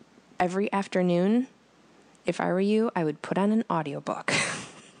every afternoon, if I were you, I would put on an audiobook.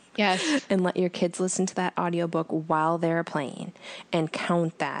 Yes. And let your kids listen to that audiobook while they're playing, and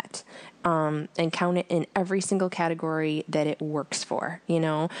count that, and count it in every single category that it works for,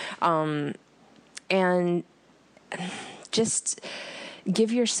 and just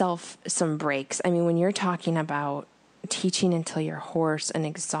give yourself some breaks. I mean, when you're talking about teaching until you're hoarse and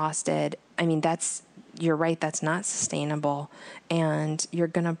exhausted, I mean, you're right. That's not sustainable, and you're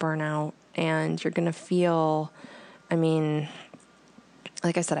going to burn out, and you're going to feel,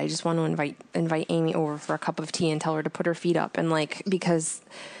 like I said, I just want to invite Amy over for a cup of tea and tell her to put her feet up, and like, because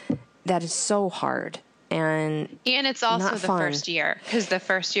that is so hard and it's also not the fun. first year, because the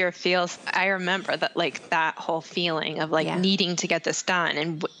first year feels, I remember that, like, that whole feeling of like needing to get this done,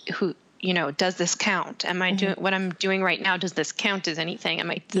 and who, does this count? Am I doing what I'm doing right now? Does this count as anything?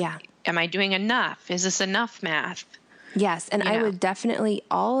 Am I doing enough? Is this enough math? Yes, and I would definitely,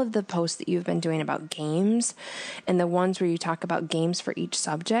 all of the posts that you've been doing about games and the ones where you talk about games for each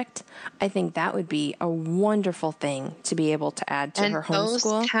subject, I think that would be a wonderful thing to be able to add to her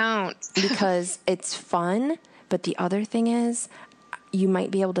homeschool. Those count. Because it's fun, but the other thing is, you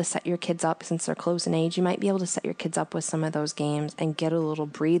might be able to set your kids up, since they're close in age, you might be able to set your kids up with some of those games and get a little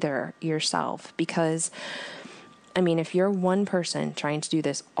breather yourself. Because, I mean, if you're one person trying to do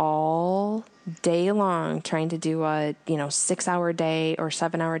this all day long, trying to do a 6-hour day or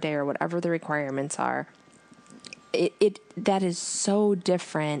 7-hour day or whatever the requirements are, that is so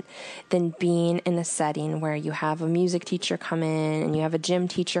different than being in a setting where you have a music teacher come in and you have a gym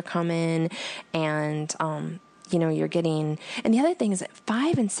teacher come in, and you're getting. And the other thing is that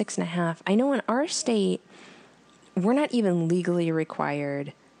 5 and 6.5, I know in our state we're not even legally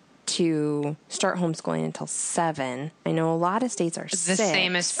required to start homeschooling until 7. I know a lot of states are 6. The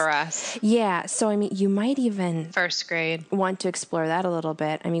same as for us. Yeah. So, I mean, you might even first grade want to explore that a little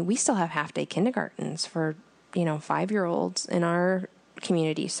bit. I mean, we still have half-day kindergartens for, 5-year-olds in our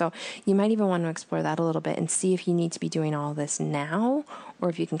community. So you might even want to explore that a little bit and see if you need to be doing all this now, or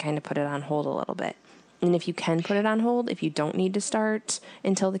if you can kind of put it on hold a little bit. And if you can put it on hold, if you don't need to start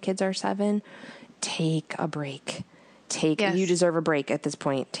until the kids are 7, take a break. You deserve a break at this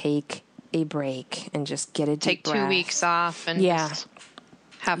point. Take a break and just get a deep breath. Take 2 weeks off and just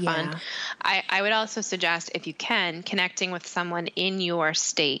have fun. I would also suggest, if you can, connecting with someone in your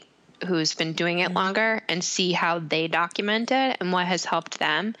state who's been doing it longer, and see how they document it and what has helped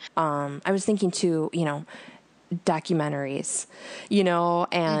them. I was thinking too, documentaries,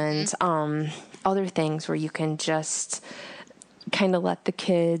 and other things where you can just kind of let the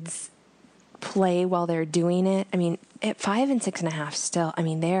kids play while they're doing it. I mean, at 5 and 6.5 still, I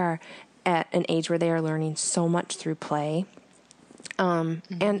mean, they are at an age where they are learning so much through play. And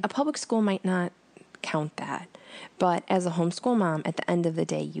a public school might not count that. But as a homeschool mom, at the end of the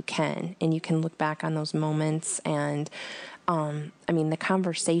day, you can. And you can look back on those moments. And, I mean, the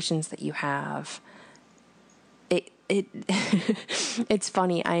conversations that you have, it's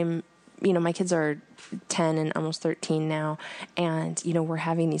funny. My kids are 10 and almost 13 now. And, we're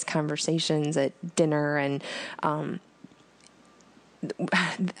having these conversations at dinner. And,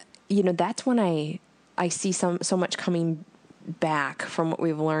 that's when I see so much coming back from what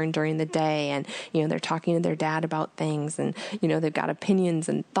we've learned during the day. And, they're talking to their dad about things, and, they've got opinions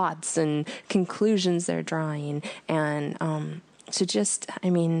and thoughts and conclusions they're drawing. And, so just,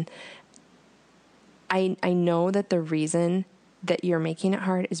 I mean, I know that the reason that you're making it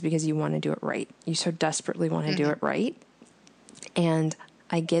hard is because you want to do it right. You so desperately want to do it right. And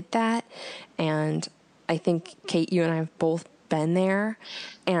I get that. And I think, Kate, you and I have both been there.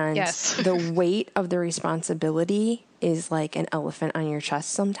 And the weight of the responsibility is like an elephant on your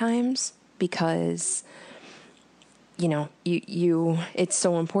chest sometimes, because, you it's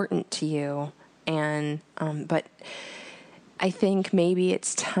so important to you. And, but I think maybe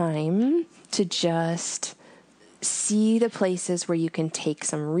it's time to just see the places where you can take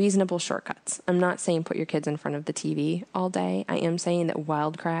some reasonable shortcuts. I'm not saying put your kids in front of the TV all day. I am saying that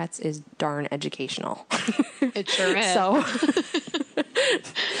Wildcrats is darn educational. It sure is. So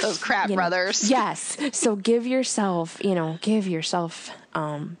those crap brothers. Yes. So give yourself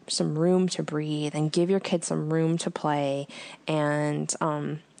some room to breathe, and give your kids some room to play. And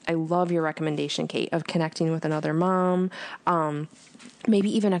I love your recommendation, Kate, of connecting with another mom,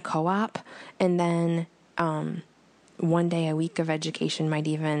 maybe even a co-op, and then one day a week of education might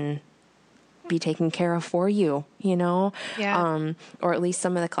even be taken care of for you, or at least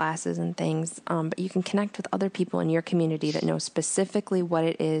some of the classes and things. But you can connect with other people in your community that know specifically what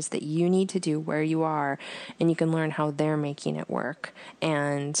it is that you need to do where you are, and you can learn how they're making it work.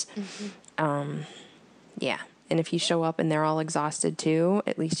 And, and if you show up and they're all exhausted too,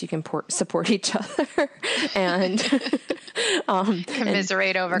 at least you can support each other and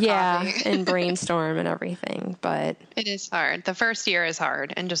commiserate over coffee. And brainstorm and everything. But it is hard. The first year is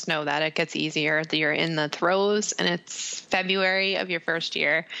hard, and just know that it gets easier. You're in the throes, and it's February of your first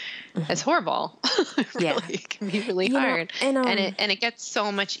year. It's horrible. It can be really hard, and it gets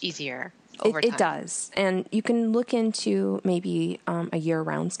so much easier over time. It does, and you can look into maybe a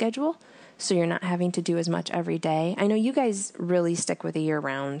year-round schedule. so you're not having to do as much every day. I know you guys really stick with a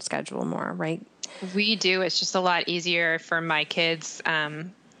year-round schedule more, right? We do. It's just a lot easier for my kids,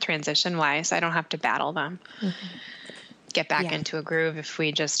 transition-wise. I don't have to battle them. Get back into a groove if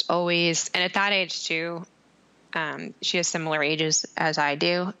we just always, and at that age too, she has similar ages as I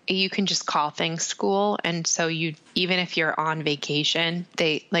do. You can just call things school. And so even if you're on vacation,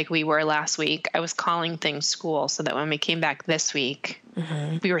 like we were last week, I was calling things school so that when we came back this week,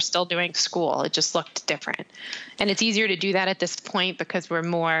 we were still doing school. It just looked different. And it's easier to do that at this point because we're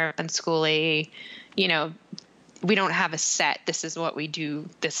more unschooly, we don't have a set, this is what we do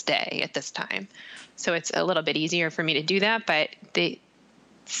this day at this time. So it's a little bit easier for me to do that, but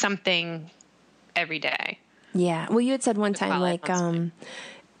something every day. Yeah. Well, you had said one time, like,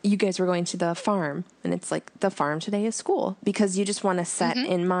 you guys were going to the farm, and it's like the farm today is school, because you just want to set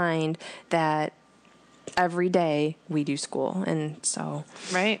in mind that every day we do school. And so,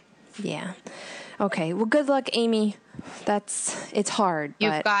 right. Yeah. Okay. Well, good luck, Amy. It's hard.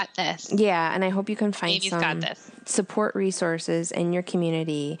 You've got this. Yeah. And I hope you can find Amy's some got this. Support resources in your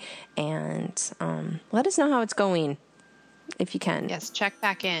community, and let us know how it's going if you can. Yes. Check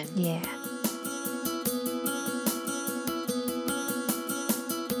back in. Yeah.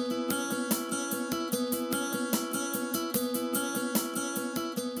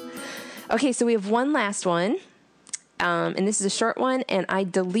 Okay, so we have one last one, and this is a short one, and I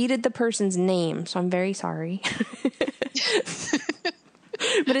deleted the person's name, so I'm very sorry.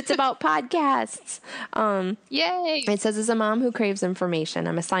 But it's about podcasts. Yay! It says, as a mom who craves information,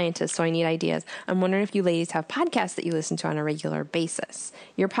 I'm a scientist, so I need ideas. I'm wondering if you ladies have podcasts that you listen to on a regular basis.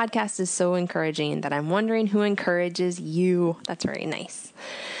 Your podcast is so encouraging that I'm wondering who encourages you. That's very nice.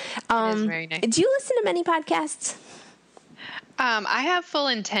 It is very nice. Do you listen to many podcasts? I have full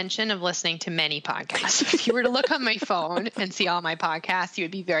intention of listening to many podcasts. If you were to look on my phone and see all my podcasts, you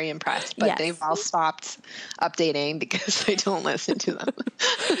would be very impressed. But they've all stopped updating because I don't listen to them.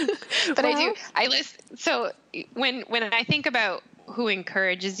 But I do. I listen. So when I think about who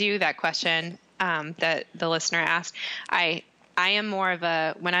encourages you, that question that the listener asked, I am more of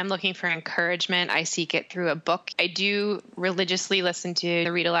when I'm looking for encouragement, I seek it through a book. I do religiously listen to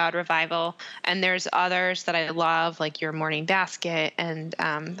the Read Aloud Revival, and there's others that I love, like Your Morning Basket and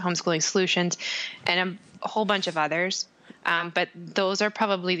Homeschooling Solutions, and a whole bunch of others. But those are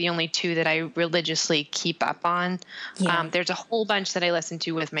probably the only two that I religiously keep up on. Yeah. There's a whole bunch that I listen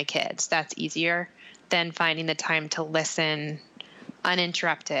to with my kids. That's easier than finding the time to listen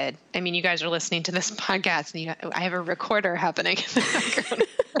uninterrupted. I mean, you guys are listening to this podcast, and I have a recorder happening in the background.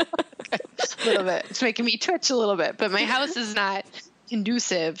 A little bit. It's making me twitch a little bit, but my house is not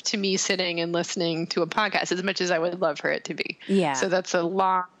conducive to me sitting and listening to a podcast as much as I would love for it to be. Yeah. So that's a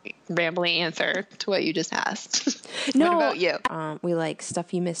long, rambling answer to what you just asked. No, what about you? We like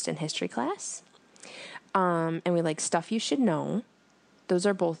Stuff You Missed in History Class, and we like Stuff You Should Know. Those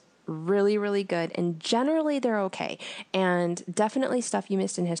are both really, really good, and generally they're okay. And definitely Stuff You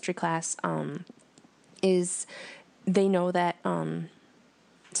Missed in History Class is, they know that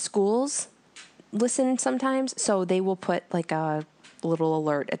schools listen sometimes, so they will put like a little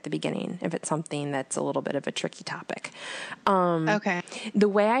alert at the beginning if it's something that's a little bit of a tricky topic. Okay. The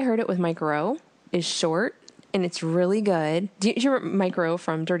way I heard it with Mike Rowe is short, and it's really good. Do you hear Mike Rowe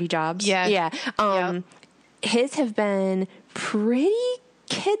from Dirty Jobs? Yeah. Yeah. His have been pretty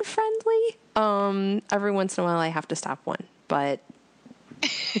kid friendly. Every once in a while I have to stop one, but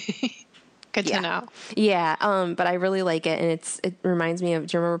good to know. Yeah. But I really like it. And it reminds me of,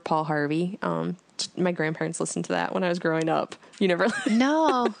 do you remember Paul Harvey? My grandparents listened to that when I was growing up. You never?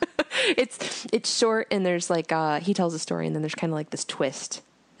 No. It's short, and there's like, he tells a story, and then there's kind of like this twist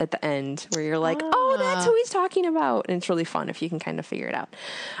at the end where you're like, oh, that's who he's talking about. And it's really fun if you can kind of figure it out.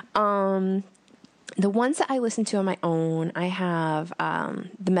 The ones that I listen to on my own, I have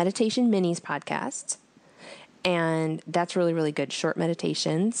the Meditation Minis podcast, and that's really, really good. Short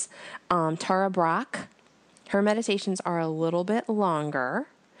meditations. Tara Brach, her meditations are a little bit longer,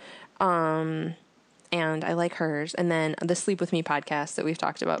 and I like hers. And then the Sleep With Me podcast that we've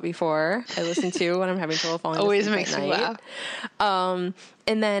talked about before, I listen to when I'm having trouble falling asleep Always makes me laugh. And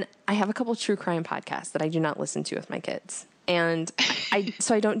then I have a couple true crime podcasts that I do not listen to with my kids. And I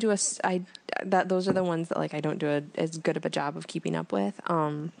don't do those are the ones that like I don't do as good of a job of keeping up with.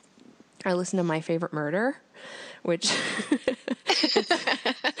 I listen to My Favorite Murder, which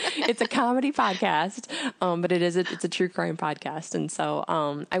It's a comedy podcast, but it's a true crime podcast. And so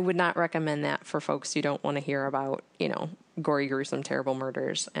I would not recommend that for folks who don't want to hear about, gory, gruesome, terrible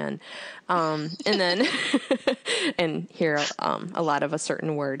murders and then and hear a lot of a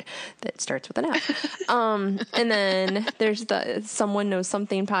certain word that starts with an F. And then there's the Someone Knows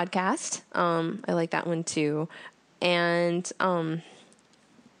Something podcast. I like that one too. And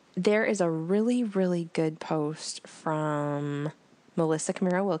there is a really, really good post from Melissa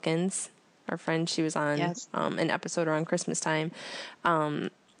Camara Wilkins, our friend. She was on an episode around Christmas time.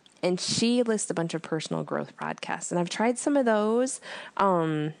 And she lists a bunch of personal growth podcasts. And I've tried some of those.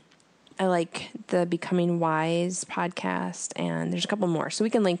 I like the Becoming Wise podcast, and there's a couple more. So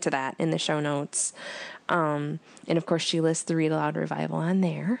we can link to that in the show notes. And of course, she lists the Read Aloud Revival on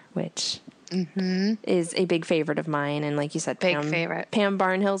there, which is a big favorite of mine. And like you said, Pam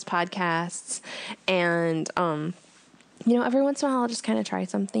Barnhill's podcasts. And, every once in a while I'll just kind of try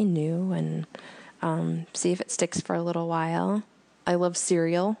something new and see if it sticks for a little while. I love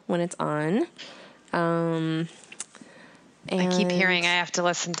Serial when it's on. I keep hearing I have to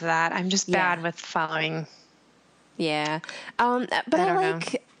listen to that. I'm just bad with following. Yeah. But I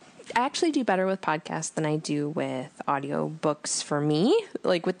actually do better with podcasts than I do with audiobooks for me.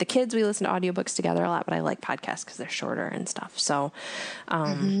 Like with the kids, we listen to audiobooks together a lot, but I like podcasts because they're shorter and stuff. So,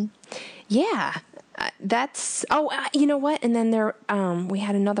 that's, you know what? And then we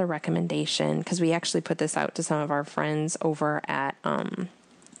had another recommendation because we actually put this out to some of our friends over at,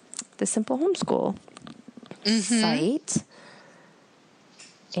 the Simple Homeschool site.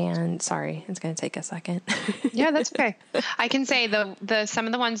 And sorry, it's going to take a second. Yeah, that's okay. I can say some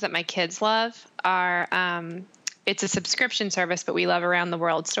of the ones that my kids love are, it's a subscription service, but we love Around the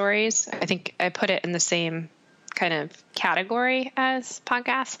World Stories. I think I put it in the same kind of category as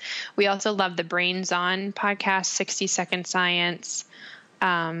podcasts. We also love the Brains On podcast, 60 Second Science,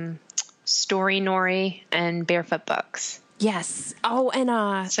 Story Nori, and Barefoot Books. Yes. Oh,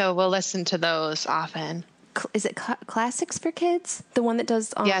 and so we'll listen to those often. Is it Classics for Kids? The one that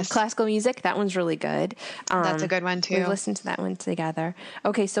does classical music? That one's really good. That's a good one too. We've listened to that one together.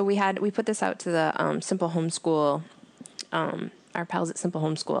 Okay, so we put this out to the Simple Homeschool, our pals at Simple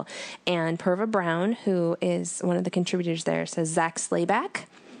Homeschool. And Perva Brown, who is one of the contributors there, says Zach Slayback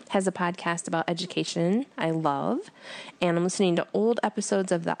has a podcast about education I love. And I'm listening to old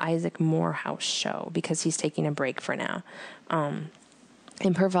episodes of the Isaac Morehouse show because he's taking a break for now. And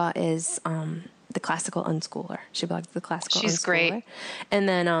Perva is the Classical Unschooler. She blogs the Classical Unschooler. She's great. And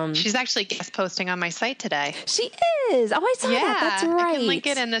then she's actually guest posting on my site today. She is. Oh, I saw that. That's right. I can link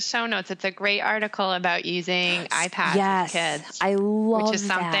it in the show notes. It's a great article about using iPads with kids. I love which is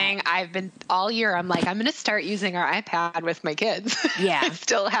something I've been all year. I'm like, I'm going to start using our iPad with my kids. Yeah. I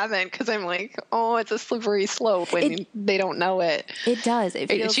still haven't because I'm like, it's a slippery slope when they don't know it. It does.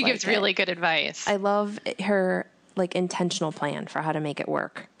 She gives really good advice. I love her intentional plan for how to make it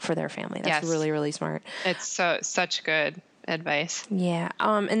work for their family. That's really, really smart. It's such good advice. Yeah.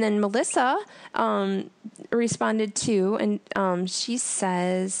 And then Melissa responded too, and she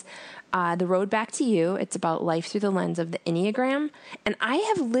says, The Road Back to You, it's about life through the lens of the Enneagram. And I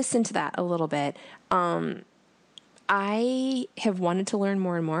have listened to that a little bit. I have wanted to learn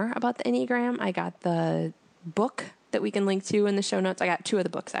more and more about the Enneagram. I got the book that we can link to in the show notes. I got 2 of the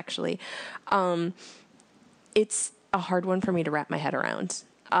books actually. It's a hard one for me to wrap my head around.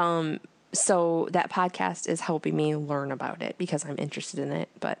 So that podcast is helping me learn about it because I'm interested in it.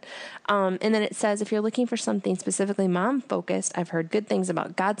 But, and then it says, if you're looking for something specifically mom focused, I've heard good things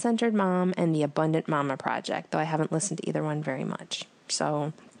about God-Centered Mom and the Abundant Mama Project, though I haven't listened to either one very much.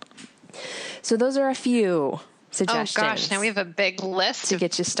 So those are a few suggestions. Oh gosh, now we have a big list to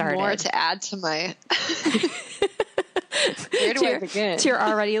get you started. More to add to my, where do I begin? To your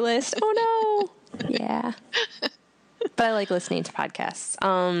already list. Oh no. Yeah. But I like listening to podcasts.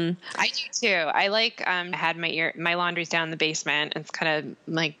 I do too. I like, had my laundry's down in the basement. It's kind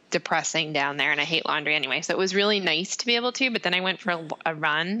of like depressing down there and I hate laundry anyway. So it was really nice to be able to, but then I went for a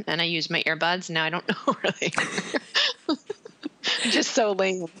run and I used my earbuds. And now I don't know really. I'm just so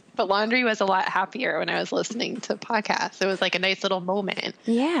lame. But laundry was a lot happier when I was listening to podcasts. It was like a nice little moment.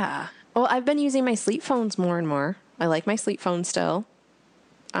 Yeah. Well, I've been using my sleep phones more and more. I like my sleep phone still.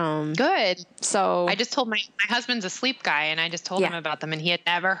 Good. So I just told my husband's a sleep guy and I just told him about them and he had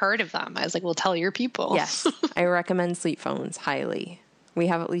never heard of them. I was like, well, tell your people. Yes. I recommend sleep phones highly. We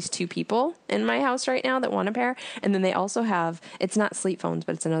have at least 2 people in my house right now that want a pair. And then they also have, it's not sleep phones,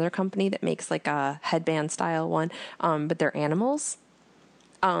 but it's another company that makes like a headband style one. But they're animals.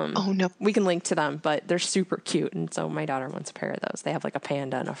 Oh no. We can link to them, but they're super cute. And so my daughter wants a pair of those. They have like a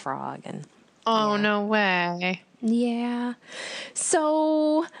panda and a frog and no way. Yeah.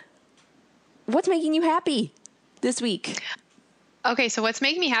 So what's making you happy this week? Okay, so what's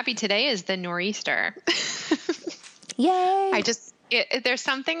making me happy today is the nor'easter. Yay! There's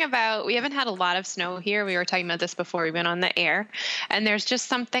something about, we haven't had a lot of snow here. We were talking about this before we went on the air. And there's just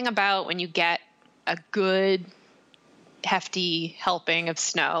something about when you get a good, hefty helping of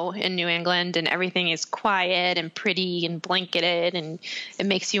snow in New England and everything is quiet and pretty and blanketed and it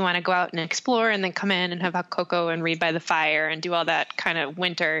makes you want to go out and explore and then come in and have hot cocoa and read by the fire and do all that kind of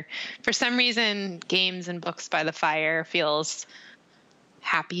winter. For some reason, games and books by the fire feels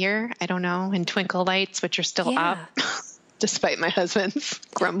happier. I don't know. And twinkle lights, which are still up. Despite my husband's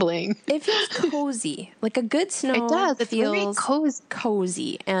grumbling. It feels cozy. Like a good snow it does. It feels very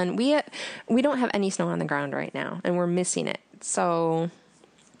cozy. And we don't have any snow on the ground right now, and we're missing it. So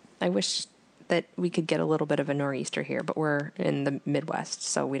I wish that we could get a little bit of a nor'easter here, but we're in the Midwest,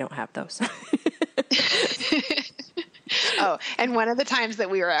 so we don't have those. Oh, and one of the times that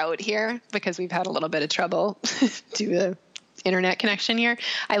we were out here, because we've had a little bit of trouble due to the internet connection here,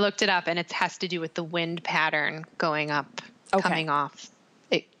 I looked it up, and it has to do with the wind pattern going up, coming off.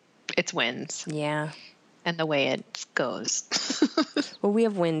 It's winds. Yeah. And the way it goes. Well, we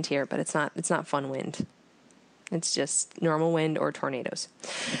have wind here, but it's not fun wind. It's just normal wind or tornadoes.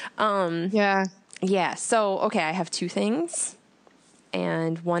 Yeah. Yeah. So, okay, I have two things.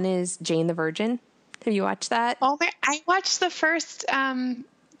 And one is Jane the Virgin. Have you watched that? Oh, I watched the first and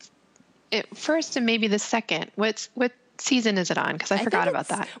maybe the second. What season is it on? Because I forgot about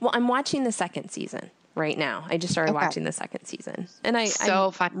that. Well, I'm watching the second season right now. I just started watching the second season. And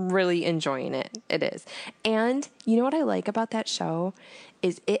I'm really enjoying it. It is. And you know what I like about that show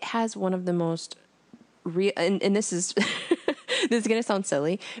is it has one of the most real, and this is, this is going to sound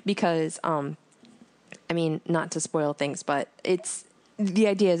silly because, I mean, not to spoil things, but the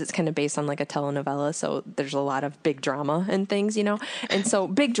idea is it's kind of based on like a telenovela. So there's a lot of big drama and things, you know? And so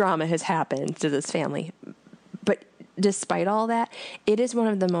big drama has happened to this family. But despite all that, it is one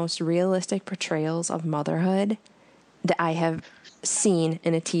of the most realistic portrayals of motherhood that I have seen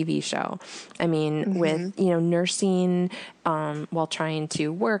in a TV show. I mean, with, nursing, while trying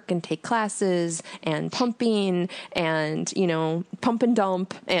to work and take classes and pumping and, pump and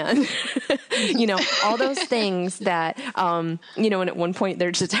dump and, all those things that, and at one point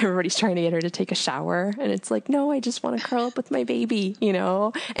everybody's trying to get her to take a shower and it's like, no, I just want to curl up with my baby,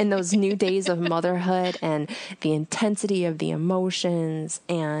 and those new days of motherhood and the intensity of the emotions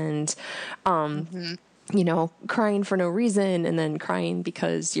and, crying for no reason and then crying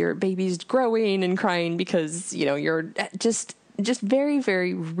because your baby's growing and crying because, you're just very,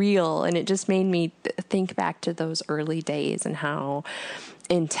 very real. And it just made me think back to those early days and how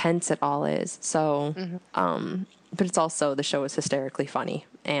intense it all is. So, but it's also, the show is hysterically funny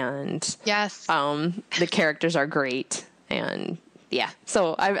and yes, the characters are great. And yeah,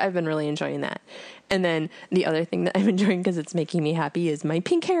 so I've been really enjoying that. And then the other thing that I'm enjoying because it's making me happy is my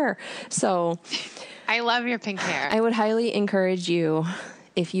pink hair. So I love your pink hair. I would highly encourage you,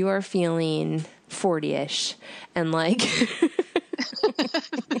 if you are feeling 40-ish and like,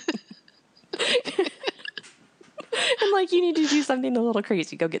 and like you need to do something a little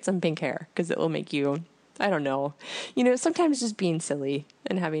crazy, go get some pink hair because it will make you, I don't know, sometimes just being silly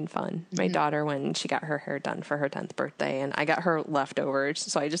and having fun. My daughter, when she got her hair done for her 10th birthday, and I got her leftovers,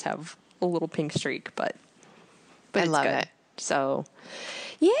 so I just have a little pink streak, but I love it. So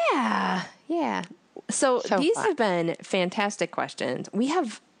yeah. So these have been fantastic questions. We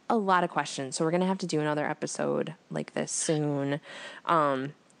have a lot of questions, so we're going to have to do another episode like this soon.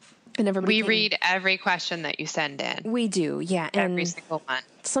 And everybody read every question that you send in. We do, yeah. Every single one.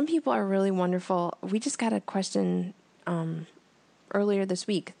 Some people are really wonderful. We just got a question earlier this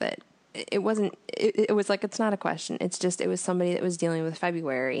week that it wasn't, it was like, it's not a question. It's just, it was somebody that was dealing with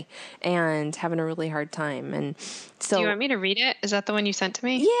February and having a really hard time. And so, do you want me to read it? Is that the one you sent to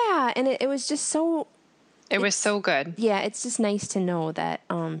me? Yeah. And it was just so, it was so good. Yeah. It's just nice to know that,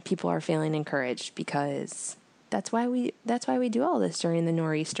 people are feeling encouraged because that's why we do all this during the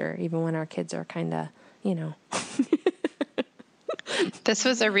nor'easter, even when our kids are kind of, This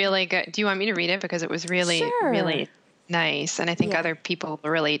was a really good, do you want me to read it? Because it was really, really nice. And I think other people will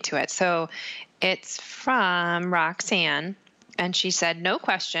relate to it. So it's from Roxanne. And she said, no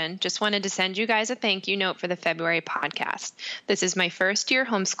question, just wanted to send you guys a thank you note for the February podcast. This is my first year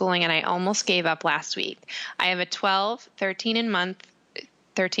homeschooling and I almost gave up last week. I have a 13 in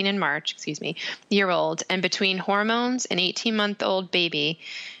March, year old, and between hormones, an 18-month-old baby,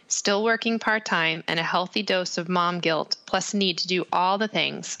 still working part-time, and a healthy dose of mom guilt, plus need to do all the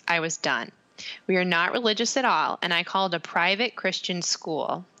things, I was done. We are not religious at all, and I called a private Christian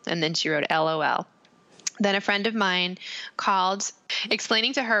school. And then she wrote LOL. Then a friend of mine called,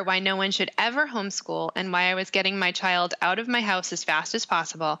 explaining to her why no one should ever homeschool and why I was getting my child out of my house as fast as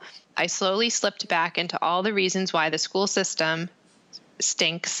possible. I slowly slipped back into all the reasons why the school system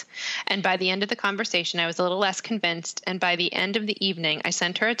stinks. And by the end of the conversation, I was a little less convinced. And by the end of the evening, I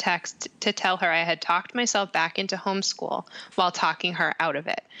sent her a text to tell her I had talked myself back into homeschool while talking her out of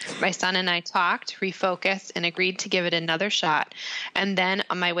it. My son and I talked, refocused, and agreed to give it another shot. And then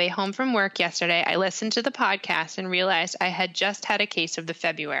on my way home from work yesterday, I listened to the podcast and realized I had just had a case of the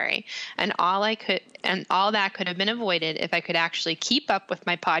February, and all that could have been avoided if I could actually keep up with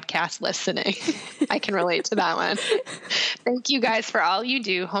my podcast listening. I can relate to that one. Thank you guys for all you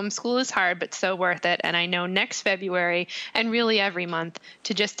do. Homeschool is hard, but so worth it. And I know next February, and really every month,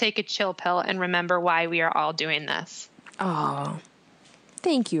 to just take a chill pill and remember why we are all doing this. Oh,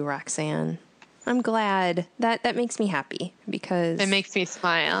 thank you, Roxanne. I'm glad. That makes me happy because it makes me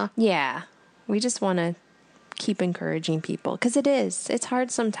smile. Yeah. We just want to keep encouraging people because it's hard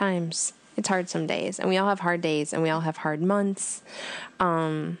sometimes. It's hard some days, and we all have hard days, and we all have hard months.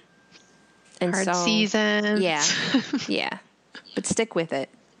 And hard seasons. Yeah. Yeah. But stick with it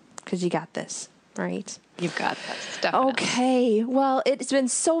because you got this, right? You've got this, definitely. Okay. Well, it's been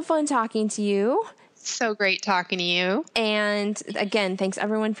so fun talking to you. So great talking to you. And again, thanks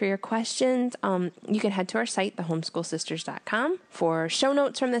everyone for your questions. You can head to our site, thehomeschoolsisters.com, for show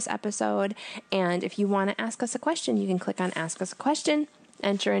notes from this episode. And if you want to ask us a question, you can click on Ask Us a Question,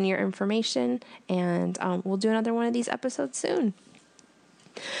 enter in your information, and we'll do another one of these episodes soon.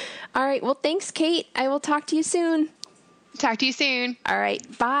 All right. Well, thanks, Kate. I will talk to you soon. Talk to you soon. All right.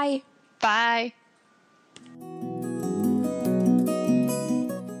 Bye. Bye.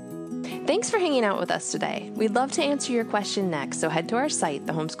 Thanks for hanging out with us today. We'd love to answer your question next, so head to our site,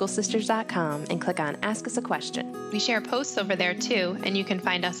 thehomeschoolsisters.com, and click on Ask Us a Question. We share posts over there too, and you can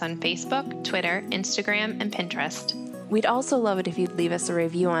find us on Facebook, Twitter, Instagram, and Pinterest. We'd also love it if you'd leave us a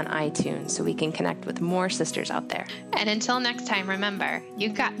review on iTunes so we can connect with more sisters out there. And until next time, remember, you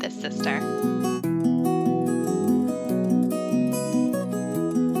got this, sister.